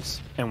few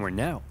years, and were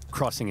now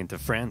crossing into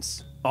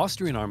France.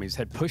 Austrian armies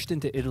had pushed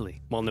into Italy,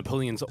 while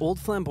Napoleon's old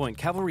flamboyant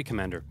cavalry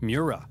commander,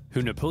 Murat,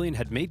 who Napoleon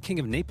had made king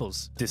of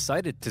Naples,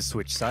 decided to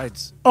switch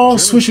sides. Oh,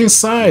 switching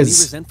sides!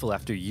 Resentful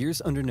after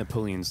years under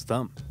Napoleon's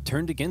thumb,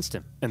 turned against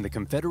him, and the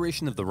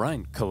Confederation of the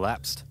Rhine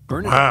collapsed.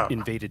 Bernard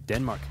invaded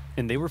Denmark,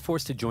 and they were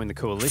forced to join the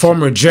coalition.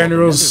 Former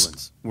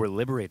generals were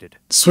liberated.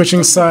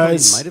 Switching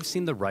sides. Might have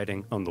seen the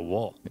writing on the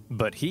wall,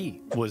 but he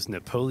was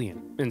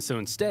Napoleon, and so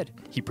instead,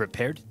 he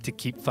prepared to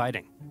keep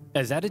fighting.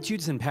 As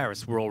attitudes in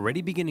Paris were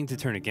already beginning to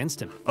turn against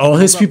him, all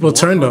his people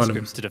turned on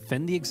him to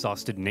defend the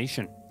exhausted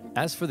nation.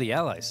 As for the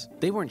Allies,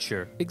 they weren't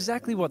sure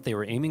exactly what they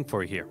were aiming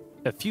for here.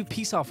 A few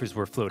peace offers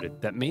were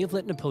floated that may have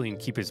let Napoleon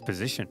keep his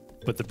position,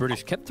 but the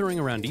British kept throwing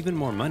around even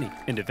more money,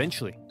 and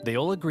eventually, they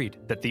all agreed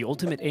that the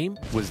ultimate aim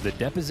was the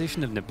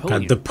deposition of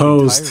Napoleon. Got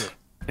deposed. Entirely.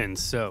 And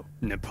so,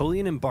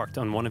 Napoleon embarked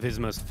on one of his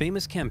most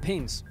famous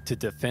campaigns to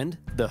defend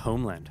the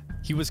homeland.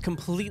 He was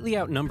completely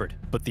outnumbered,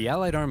 but the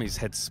Allied armies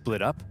had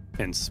split up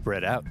and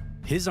spread out.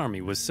 His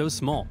army was so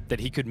small that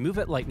he could move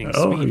at lightning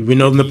speed. We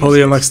know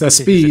Napoleon likes that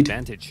speed.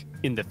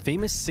 In the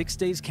famous 6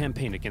 Days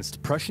campaign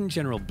against Prussian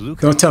General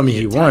Blücher, don't tell me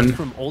he won.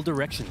 From all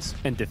directions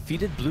and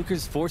defeated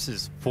Blücher's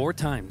forces 4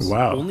 times,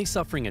 wow. Only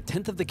suffering a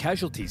tenth of the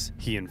casualties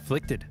he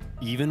inflicted.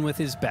 Even with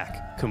his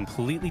back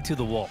completely to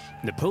the wall,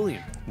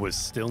 Napoleon was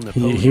still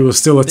Napoleon. He was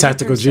still a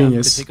tactical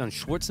genius. To take on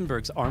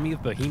Schwarzenberg's army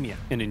of Bohemia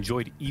and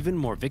enjoyed even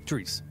more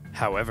victories.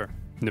 However,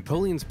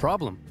 Napoleon's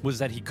problem was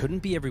that he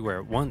couldn't be everywhere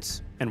at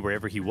once, and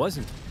wherever he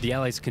wasn't, the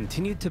Allies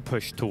continued to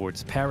push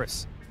towards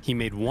Paris. He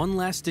made one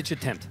last-ditch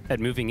attempt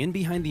at moving in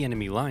behind the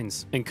enemy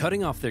lines and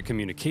cutting off their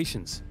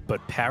communications,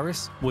 but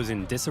Paris was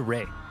in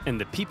disarray, and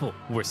the people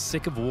were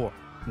sick of war.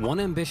 One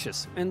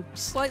ambitious and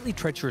slightly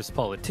treacherous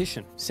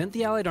politician sent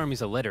the Allied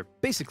armies a letter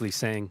basically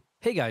saying,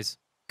 "Hey guys,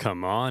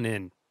 come on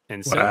in."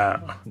 And so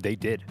they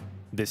did.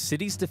 The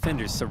city's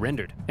defenders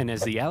surrendered, and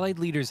as the Allied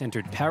leaders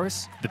entered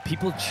Paris, the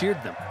people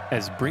cheered them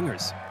as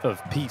bringers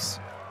of peace.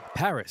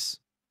 Paris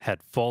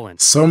had fallen.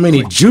 So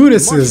many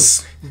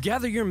Judases. Marshal,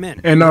 gather your men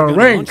in our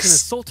ranks. Launch an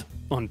assault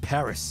on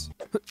Paris.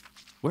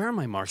 Where are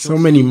my marshals?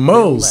 So many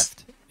Mo's.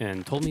 Left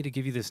and told me to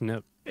give you this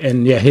note.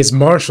 And yeah, his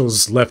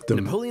marshals left him.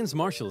 Napoleon's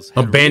marshals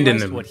had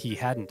abandoned him. What he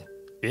hadn't.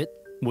 It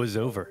was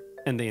over,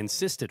 and they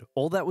insisted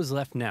all that was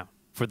left now,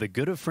 for the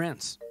good of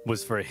France,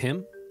 was for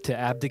him to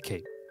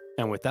abdicate.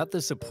 And without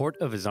the support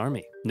of his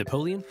army,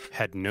 Napoleon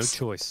had no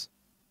choice.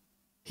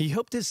 He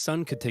hoped his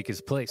son could take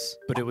his place,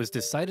 but it was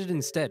decided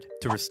instead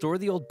to restore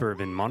the old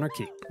Bourbon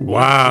monarchy.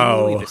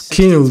 Wow,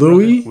 King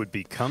Louis would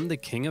become the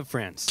king of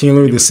France. King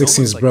Louis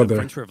XVI's brother. The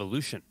French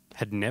Revolution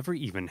had never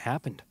even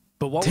happened.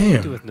 But what would we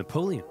do with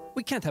Napoleon?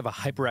 We can't have a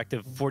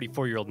hyperactive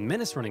 44-year-old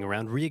menace running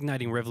around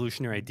reigniting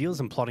revolutionary ideals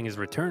and plotting his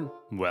return.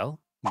 Well,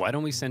 why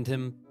don't we send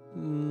him,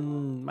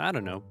 I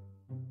don't know,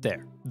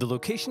 there. The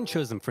location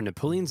chosen for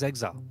Napoleon's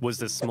exile was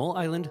the small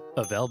island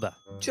of Elba,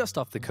 just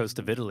off the coast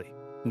of Italy.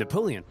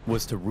 Napoleon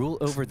was to rule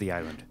over the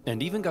island,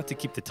 and even got to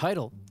keep the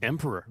title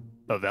Emperor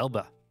of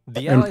Elba.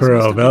 The Allies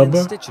must have been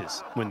in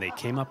stitches when they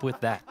came up with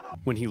that.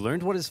 When he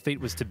learned what his fate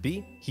was to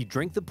be, he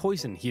drank the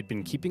poison he had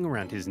been keeping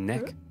around his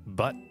neck.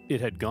 But it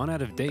had gone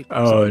out of date,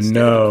 so instead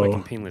of a quick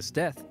and painless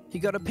death, he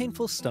got a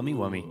painful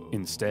stummy-wummy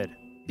instead.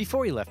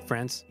 Before he left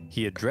France,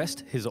 he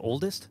addressed his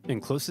oldest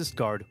and closest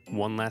guard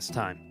one last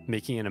time,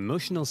 making an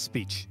emotional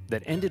speech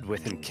that ended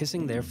with him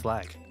kissing their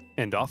flag.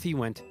 And off he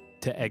went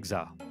to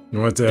exile. He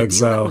went to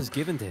exile. The deal that was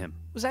given to him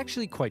was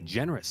actually quite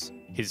generous.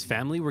 His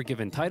family were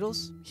given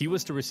titles, he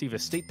was to receive a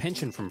state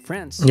pension from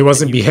France. He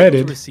wasn't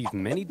beheaded. To receive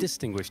many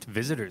distinguished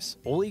visitors,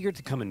 all eager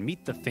to come and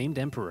meet the famed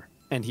emperor.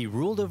 And he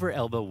ruled over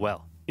Elba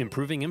well,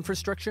 improving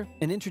infrastructure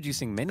and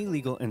introducing many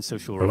legal and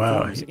social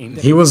reforms. Wow,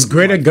 he was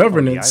great at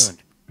governance.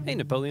 Hey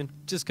Napoleon,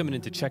 just coming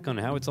in to check on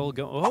how it's all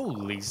going.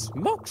 Holy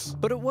smokes!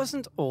 But it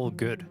wasn't all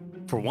good.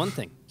 For one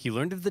thing, he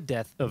learned of the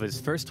death of his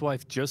first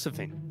wife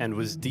Josephine and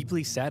was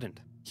deeply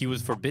saddened. He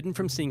was forbidden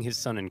from seeing his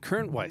son and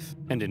current wife,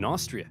 and in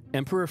Austria,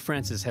 Emperor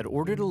Francis had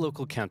ordered a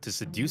local count to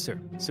seduce her,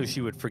 so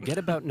she would forget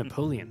about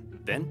Napoleon.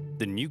 Then,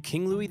 the new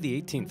King Louis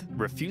XVIII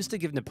refused to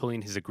give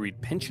Napoleon his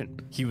agreed pension.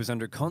 He was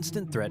under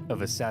constant threat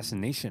of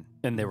assassination,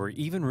 and there were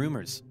even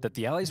rumors that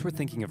the Allies were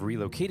thinking of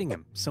relocating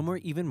him somewhere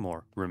even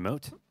more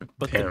remote.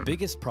 But the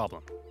biggest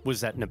problem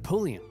was that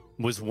Napoleon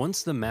was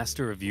once the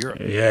master of Europe.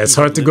 Yeah, it's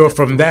hard to go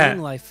from that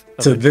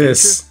to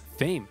this.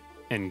 Fame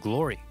and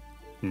glory.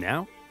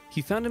 Now,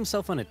 he found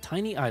himself on a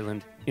tiny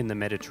island in the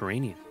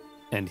Mediterranean,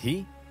 and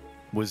he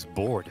was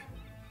bored.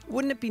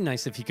 Wouldn't it be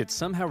nice if he could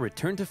somehow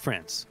return to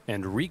France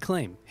and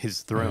reclaim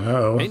his throne?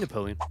 Oh. Hey,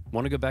 Napoleon,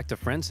 want to go back to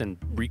France and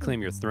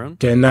reclaim your throne?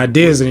 Getting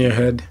ideas in your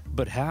head.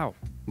 But how?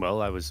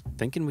 Well, I was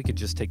thinking we could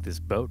just take this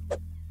boat.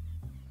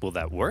 Will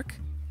that work?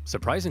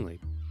 Surprisingly,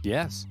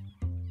 yes.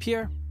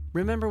 Pierre,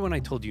 remember when I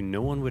told you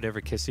no one would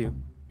ever kiss you?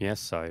 Yes,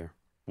 sire.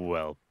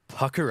 Well,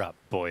 pucker up,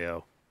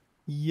 boyo.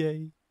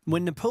 Yay.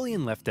 When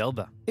Napoleon left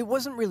Elba, it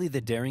wasn't really the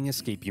daring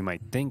escape you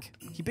might think.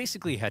 He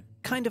basically had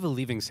kind of a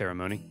leaving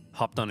ceremony,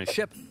 hopped on a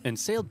ship, and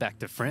sailed back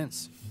to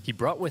France. He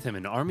brought with him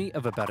an army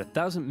of about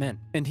 1,000 men,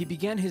 and he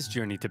began his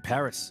journey to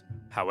Paris.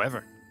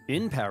 However,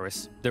 in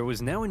Paris, there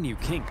was now a new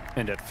king,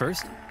 and at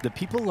first, the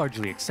people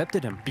largely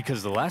accepted him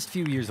because the last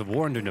few years of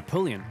war under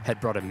Napoleon had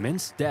brought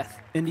immense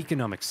death and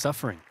economic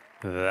suffering.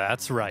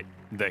 That's right,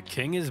 the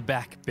king is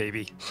back,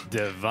 baby.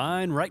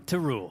 Divine right to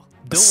rule.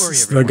 Don't worry,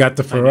 Still everyone. got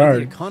the I know Ferrari.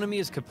 the economy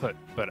is kaput,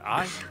 but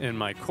I and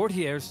my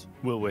courtiers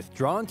will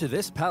withdraw into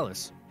this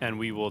palace, and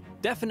we will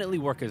definitely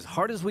work as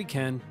hard as we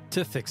can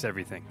to fix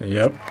everything.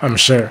 Yep, I'm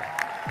sure.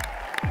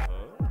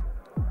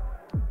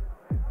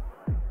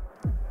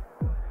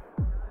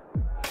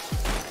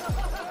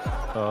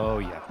 Oh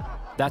yeah,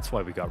 that's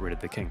why we got rid of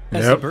the king.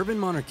 As the Bourbon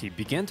monarchy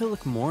began to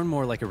look more and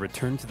more like a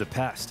return to the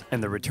past,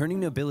 and the returning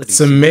nobility. It's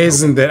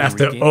amazing that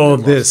after all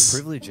this,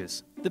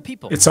 privileges, the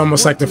people. it's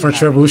almost like the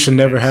French Revolution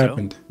never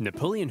happened.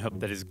 Napoleon hoped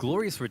that his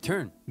glorious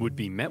return would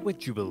be met with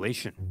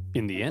jubilation.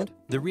 In the end,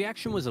 the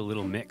reaction was a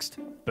little mixed,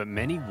 but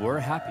many were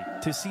happy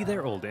to see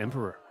their old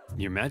emperor.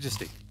 Your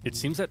Majesty, it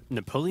seems that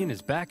Napoleon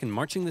is back and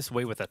marching this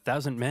way with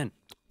 1,000 men.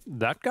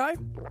 That guy?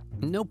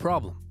 No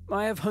problem.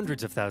 I have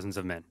hundreds of thousands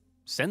of men.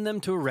 Send them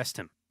to arrest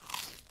him.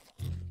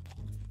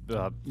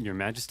 Your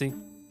Majesty,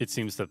 it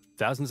seems the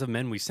thousands of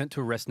men we sent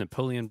to arrest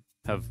Napoleon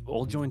have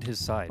all joined his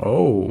side.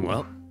 Oh.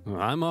 Well,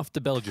 I'm off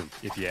to Belgium.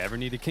 If you ever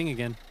need a king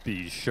again,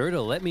 be sure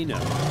to let me know.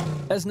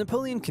 As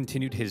Napoleon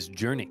continued his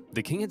journey,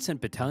 the king had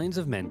sent battalions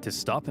of men to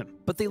stop him,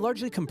 but they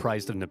largely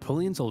comprised of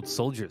Napoleon's old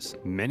soldiers,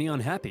 many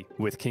unhappy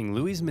with King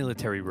Louis's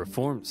military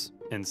reforms.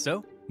 And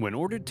so, when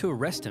ordered to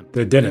arrest him,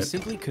 they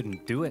simply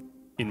couldn't do it.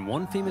 In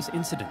one famous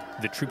incident,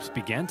 the troops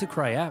began to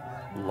cry out,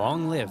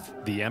 "Long live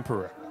the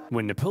Emperor."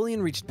 When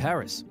Napoleon reached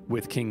Paris,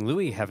 with King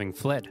Louis having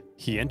fled,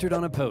 he entered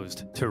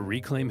unopposed to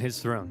reclaim his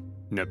throne.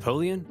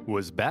 Napoleon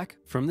was back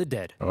from the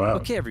dead. Wow.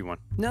 Okay, everyone,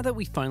 now that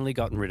we've finally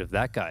gotten rid of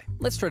that guy,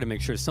 let's try to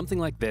make sure something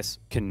like this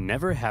can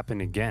never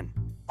happen again.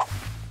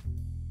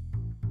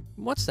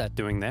 What's that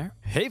doing there?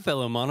 Hey,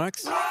 fellow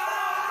monarchs.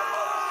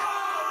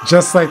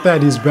 Just like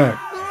that, he's back.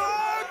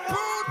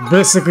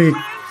 Basically,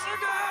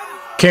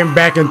 came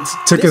back and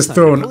took his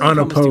throne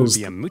unopposed.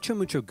 Be a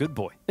mucho good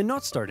boy and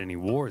not start any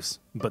wars.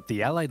 But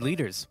the Allied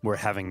leaders were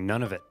having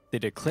none of it. They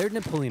declared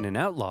Napoleon an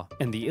outlaw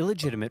and the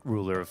illegitimate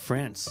ruler of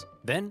France.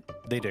 Then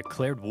they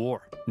declared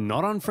war,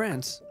 not on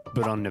France,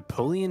 but on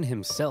Napoleon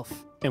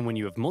himself. And when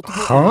you have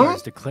multiple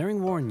empires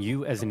declaring war on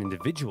you as an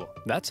individual,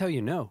 that's how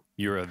you know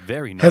you're a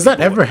very naughty Has that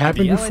boy. ever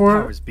happened The Allied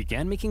before? powers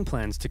began making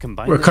plans to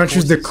combine Where their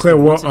countries forces declare to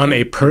war once on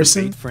a again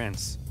person? invade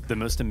France. The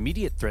most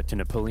immediate threat to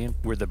Napoleon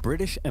were the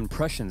British and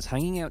Prussians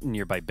hanging out in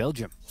nearby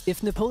Belgium.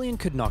 If Napoleon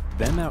could knock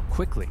them out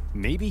quickly,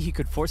 maybe he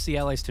could force the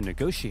Allies to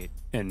negotiate,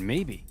 and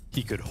maybe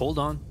he could hold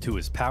on to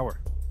his power.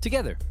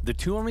 Together, the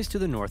two armies to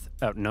the north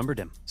outnumbered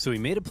him, so he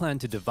made a plan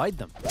to divide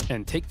them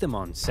and take them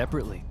on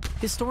separately.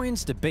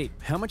 Historians debate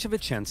how much of a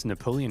chance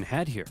Napoleon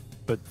had here,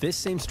 but this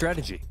same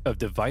strategy of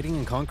dividing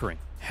and conquering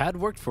had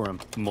worked for him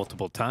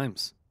multiple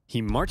times.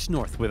 He marched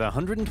north with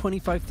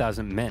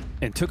 125,000 men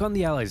and took on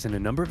the Allies in a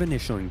number of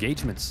initial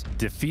engagements,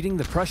 defeating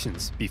the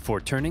Prussians before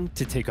turning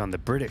to take on the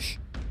British.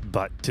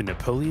 But to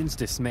Napoleon's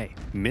dismay,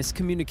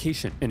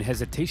 miscommunication and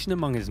hesitation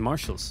among his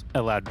marshals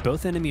allowed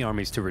both enemy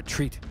armies to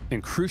retreat,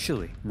 and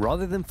crucially,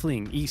 rather than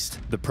fleeing east,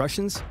 the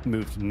Prussians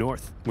moved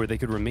north, where they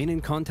could remain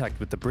in contact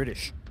with the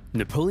British.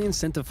 Napoleon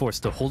sent a force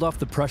to hold off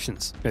the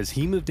Prussians as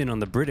he moved in on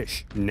the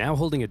British, now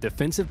holding a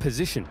defensive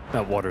position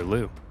at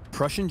Waterloo.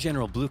 Prussian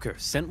General Blücher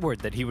sent word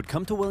that he would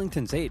come to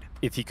Wellington's aid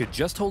if he could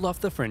just hold off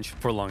the French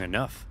for long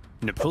enough.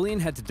 Napoleon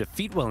had to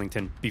defeat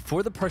Wellington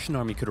before the Prussian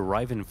army could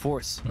arrive in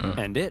force,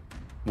 and it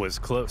was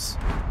close.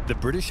 The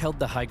British held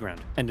the high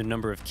ground and a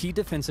number of key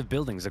defensive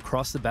buildings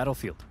across the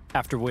battlefield.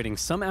 After waiting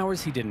some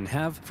hours he didn't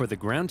have for the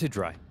ground to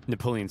dry,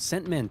 Napoleon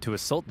sent men to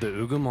assault the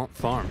Hougoumont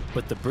farm,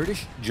 but the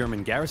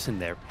British-German garrison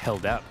there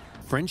held out.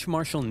 French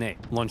Marshal Ney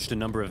launched a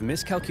number of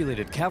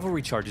miscalculated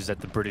cavalry charges at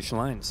the British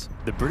lines.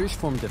 The British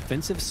formed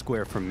defensive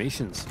square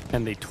formations,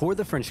 and they tore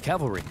the French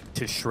cavalry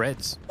to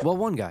shreds, while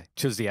one guy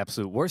chose the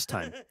absolute worst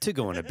time to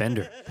go on a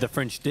bender. The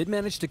French did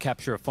manage to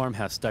capture a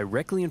farmhouse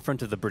directly in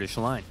front of the British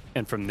line,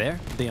 and from there,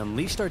 they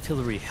unleashed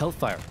artillery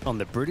hellfire on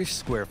the British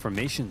square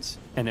formations.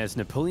 And as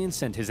Napoleon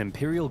sent his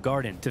Imperial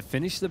Guard in to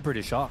finish the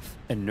British off,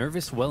 a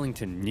nervous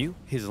Wellington knew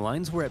his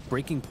lines were at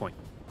breaking point.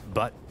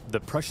 But the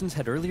Prussians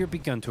had earlier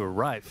begun to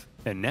arrive,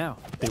 and now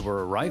they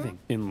were arriving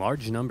in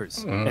large numbers.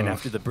 And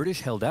after the British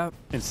held out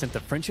and sent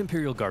the French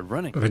Imperial Guard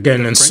running, they're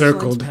getting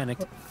encircled. The French lines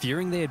panicked,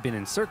 fearing they had been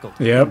encircled.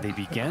 Yep. They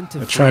began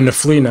to trying to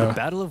flee now. The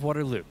Battle of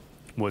Waterloo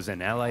was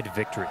an Allied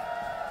victory.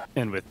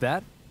 And with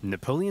that,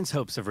 Napoleon's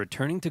hopes of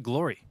returning to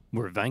glory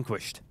were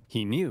vanquished.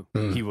 He knew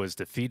he was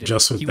defeated.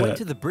 He went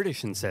to the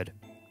British and said,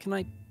 "Can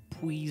I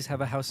please have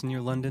a house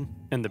near London?"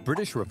 And the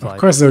British replied, of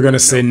course they're going to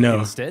say no.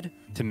 Instead,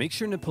 to make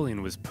sure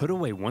Napoleon was put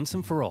away once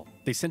and for all,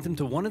 they sent him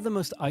to one of the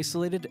most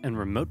isolated and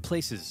remote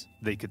places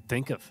they could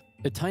think of.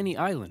 A tiny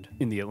island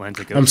in the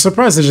Atlantic Ocean. I'm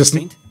surprised they just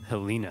Saint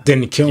Helena.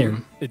 didn't kill Here,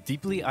 him. a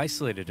deeply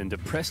isolated and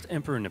depressed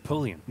Emperor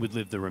Napoleon would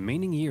live the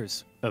remaining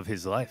years of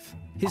his life.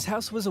 His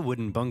house was a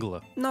wooden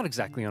bungalow, not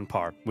exactly on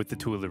par with the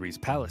Tuileries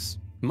Palace.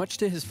 Much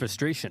to his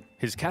frustration,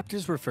 his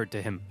captors referred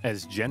to him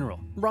as General,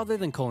 rather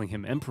than calling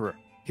him Emperor.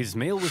 His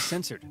mail was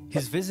censored,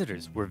 his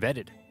visitors were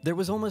vetted. There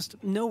was almost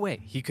no way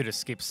he could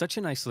escape such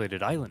an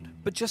isolated island.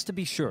 But just to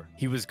be sure,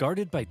 he was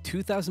guarded by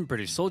 2,000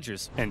 British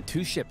soldiers and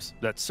 2 ships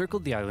that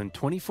circled the island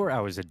 24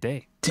 hours a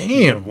day. Damn!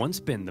 He had once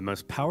been the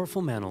most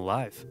powerful man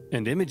alive,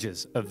 and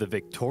images of the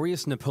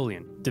victorious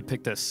Napoleon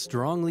depict a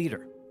strong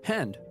leader,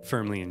 hand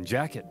firmly in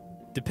jacket.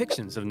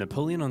 Depictions of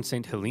Napoleon on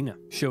St. Helena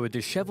show a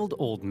disheveled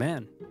old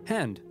man,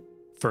 hand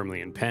firmly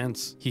in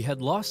pants. He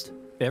had lost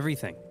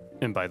everything.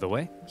 And by the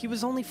way, he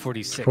was only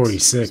 46.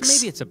 46. So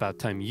maybe it's about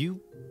time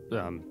you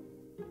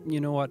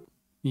know what?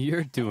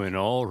 You're doing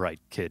all right,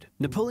 kid.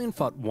 Napoleon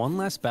fought one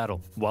last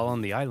battle while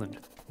on the island.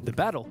 The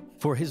battle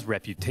for his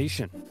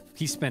reputation.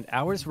 He spent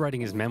hours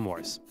writing his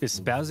memoirs,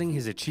 espousing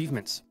his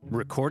achievements,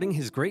 recording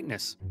his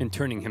greatness, and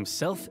turning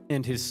himself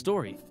and his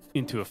story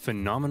into a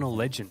phenomenal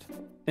legend.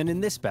 And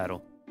in this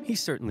battle, he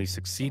certainly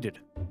succeeded.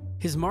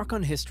 His mark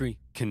on history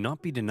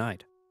cannot be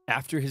denied.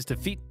 After his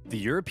defeat, the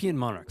European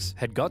monarchs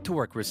had got to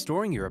work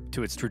restoring Europe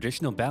to its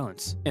traditional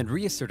balance and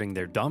reasserting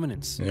their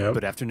dominance.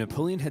 But after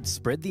Napoleon had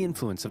spread the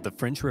influence of the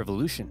French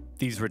Revolution,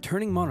 these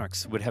returning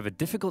monarchs would have a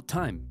difficult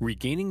time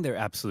regaining their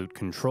absolute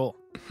control.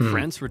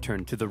 France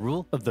returned to the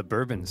rule of the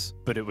Bourbons,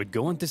 but it would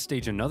go on to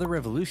stage another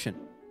revolution,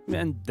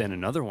 and then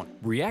another one.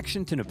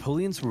 Reaction to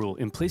Napoleon's rule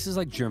in places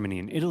like Germany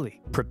and Italy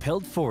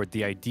propelled forward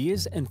the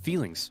ideas and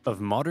feelings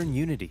of modern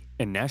unity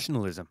and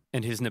nationalism,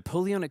 and his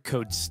Napoleonic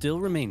Code still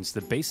remains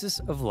the basis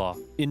of law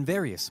in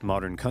various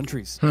modern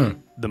countries.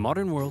 The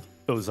modern world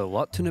owes a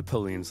lot to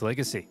Napoleon's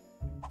legacy.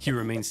 He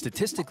remains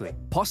statistically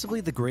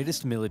possibly the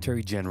greatest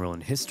military general in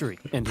history,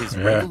 and his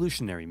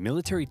revolutionary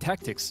military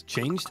tactics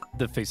changed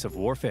the face of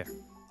warfare.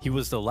 He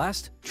was the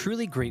last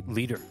truly great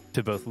leader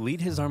to both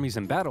lead his armies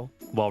in battle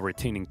while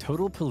retaining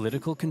total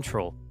political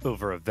control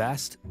over a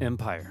vast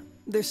empire.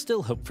 There's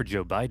still hope for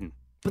Joe Biden,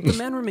 but the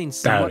man remains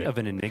somewhat of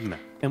an enigma,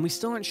 and we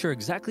still aren't sure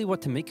exactly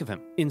what to make of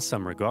him in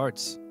some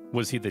regards.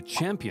 Was he the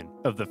champion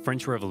of the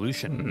French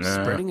Revolution,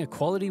 spreading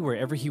equality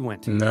wherever he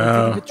went? Or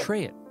did he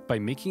betray it by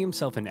making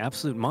himself an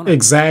absolute monarch?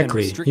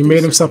 Exactly. He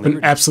made himself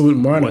an absolute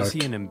monarch. Was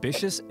he an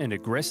ambitious and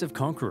aggressive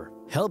conqueror,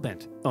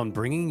 hell-bent on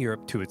bringing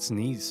Europe to its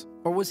knees?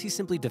 Or was he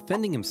simply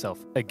defending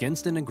himself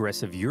against an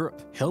aggressive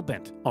Europe,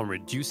 hell-bent on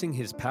reducing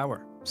his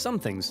power? Some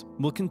things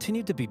will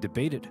continue to be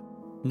debated.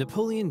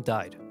 Napoleon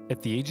died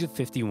at the age of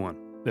 51,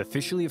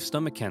 officially of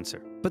stomach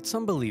cancer, but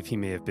some believe he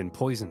may have been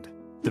poisoned.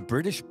 The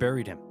British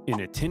buried him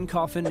in a tin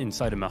coffin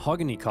inside a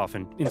mahogany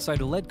coffin,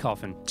 inside a lead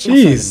coffin,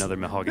 inside another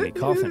mahogany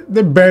coffin.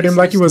 They buried him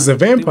like he was a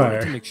vampire. They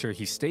wanted to make sure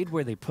he stayed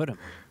where they put him.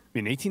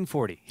 In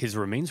 1840, his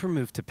remains were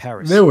moved to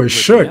Paris. They were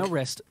shook. They now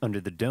rest under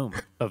the dome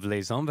of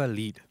Les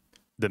Invalides.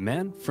 The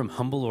man from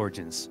humble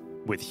origins,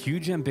 with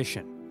huge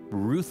ambition,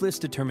 ruthless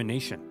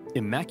determination,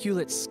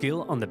 immaculate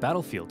skill on the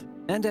battlefield,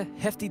 and a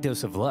hefty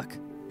dose of luck,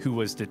 who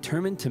was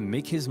determined to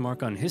make his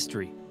mark on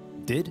history,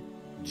 did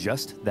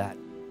just that.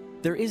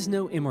 There is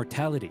no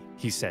immortality,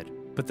 he said,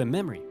 but the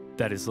memory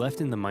that is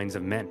left in the minds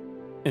of men.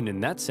 And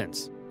in that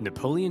sense,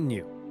 Napoleon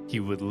knew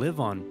he would live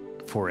on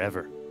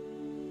forever.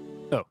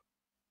 Oh,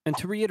 and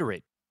to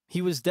reiterate,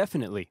 he was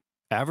definitely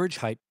average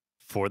height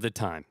for the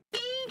time.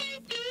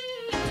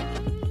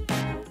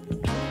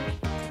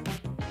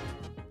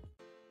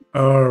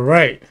 All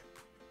right.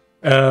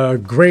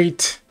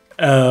 Great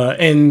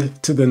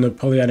end to the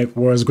Napoleonic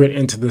Wars, great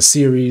end to the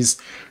series.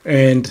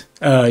 And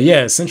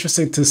yeah, it's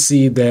interesting to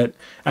see that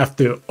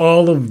after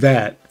all of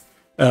that,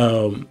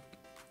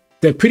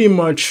 that pretty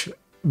much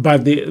by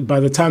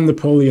the time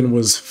Napoleon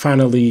was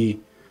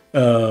finally,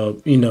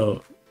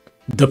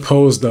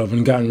 deposed of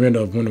and gotten rid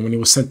of when he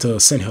was sent to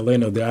St.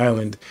 Helena, the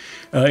island.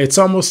 It's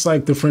almost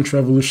like the French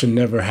Revolution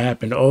never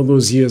happened. All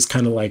those years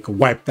kind of like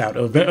wiped out.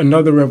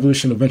 Another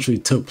revolution eventually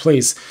took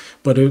place,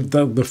 but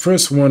the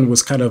first one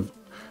was kind of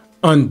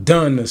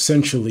undone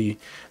essentially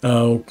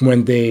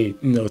when they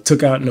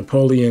took out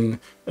Napoleon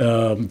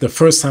the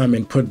first time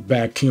and put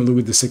back King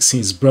Louis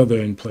XVI's brother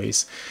in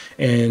place.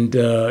 And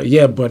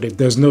yeah, but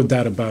there's no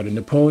doubt about it.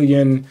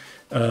 Napoleon,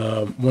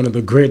 one of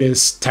the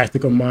greatest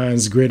tactical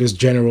minds, greatest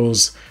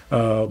generals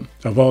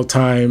of all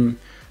time.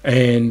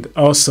 And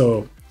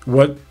also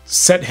what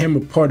set him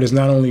apart is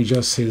not only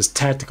just his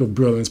tactical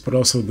brilliance, but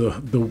also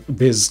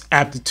his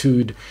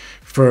aptitude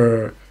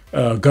for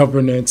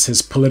governance,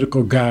 his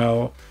political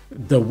guile,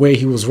 the way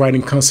he was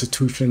writing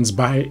constitutions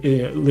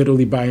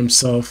literally by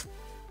himself.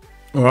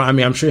 Or I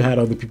mean, I'm sure he had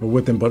other people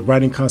with him, but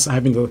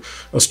having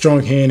a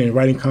strong hand in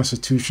writing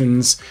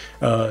constitutions,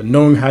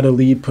 knowing how to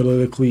lead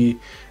politically,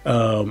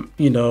 the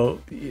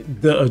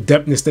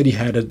adeptness that he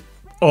had at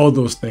all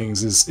those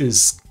things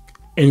is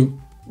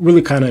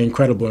really kind of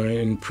incredible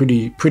and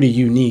pretty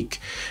unique.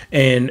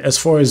 And as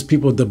far as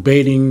people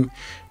debating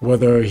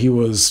whether he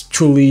was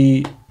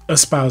truly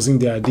espousing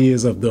the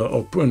ideas of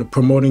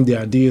promoting the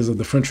ideas of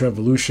the French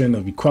Revolution,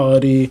 of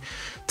equality,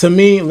 to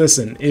me,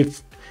 listen,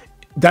 if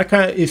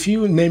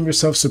you name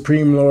yourself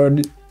Supreme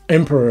Lord,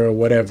 Emperor, or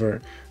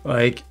whatever,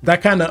 like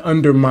that kind of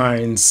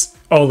undermines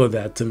all of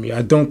that to me.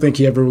 I don't think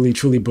he ever really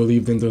truly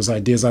believed in those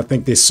ideas. I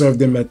think they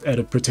served him at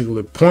a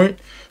particular point,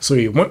 so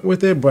he went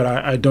with it, but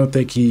I don't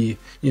think he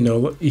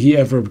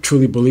ever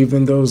truly believed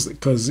in those,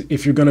 because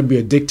if you're going to be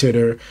a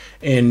dictator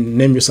and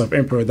name yourself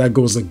emperor, that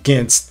goes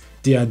against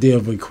the idea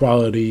of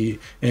equality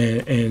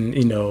and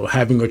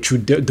having a true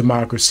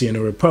democracy in a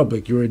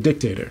republic. You're a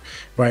dictator,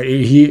 right?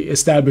 He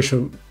established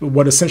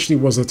what essentially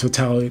was a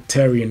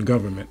totalitarian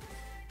government.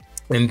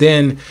 And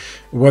then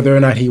whether or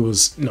not he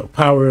was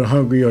power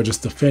hungry or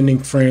just defending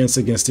France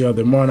against the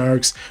other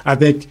monarchs, I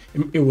think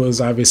it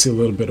was obviously a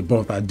little bit of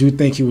both. I do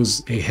think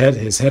his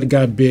head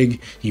got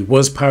big. He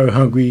was power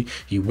hungry.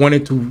 He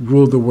wanted to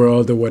rule the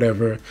world or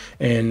whatever.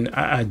 And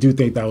I do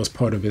think that was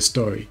part of his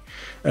story.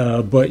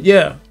 But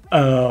yeah,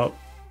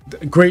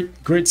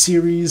 great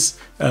series.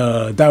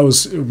 That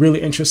was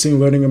really interesting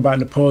learning about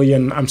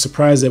Napoleon. I'm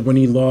surprised that when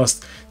he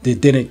lost, they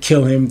didn't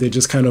kill him. They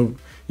just kind of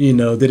they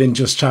didn't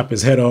just chop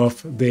his head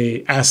off.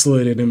 They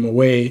isolated him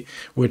away,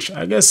 which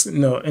I guess,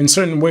 in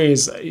certain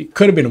ways, it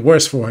could have been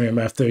worse for him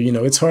after,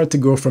 it's hard to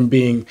go from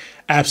being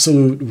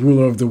absolute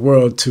ruler of the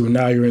world to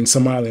now you're in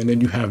some island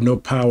and you have no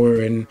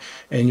power and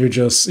you're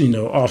just,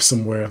 off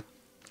somewhere.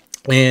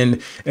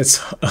 And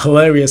it's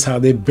hilarious how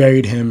they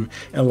buried him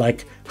in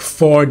like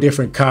 4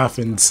 different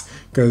coffins,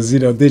 because they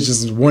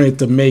just wanted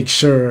to make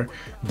sure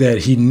that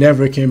he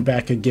never came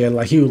back again.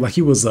 Like he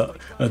was the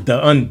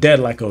undead,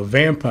 like a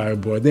vampire.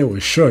 Boy, they were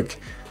shook.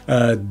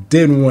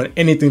 Didn't want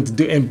anything to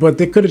do, but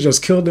they could have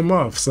just killed him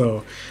off.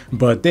 So,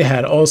 but they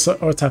had all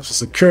types of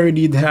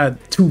security. They had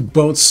 2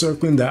 boats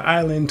circling the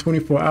island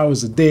 24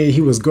 hours a day.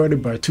 He was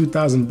guarded by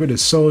 2,000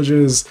 British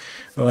soldiers.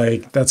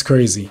 Like, that's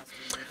crazy.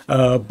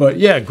 But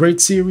yeah, great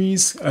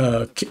series.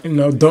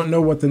 Don't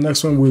know what the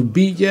next one will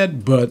be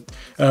yet, but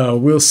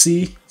we'll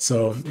see.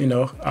 So,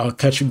 I'll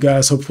catch you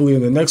guys hopefully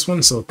in the next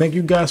one. So thank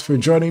you guys for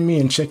joining me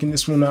and checking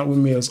this one out with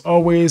me as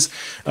always.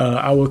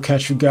 I will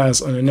catch you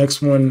guys on the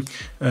next one.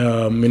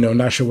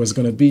 Not sure what's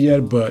going to be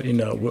yet, but,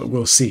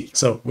 we'll see.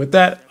 So with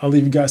that, I'll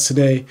leave you guys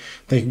today.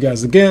 Thank you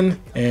guys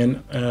again.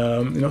 And,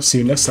 see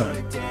you next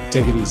time.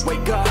 Take it easy.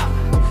 Wake up.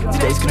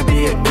 Today's gonna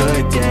be a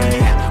good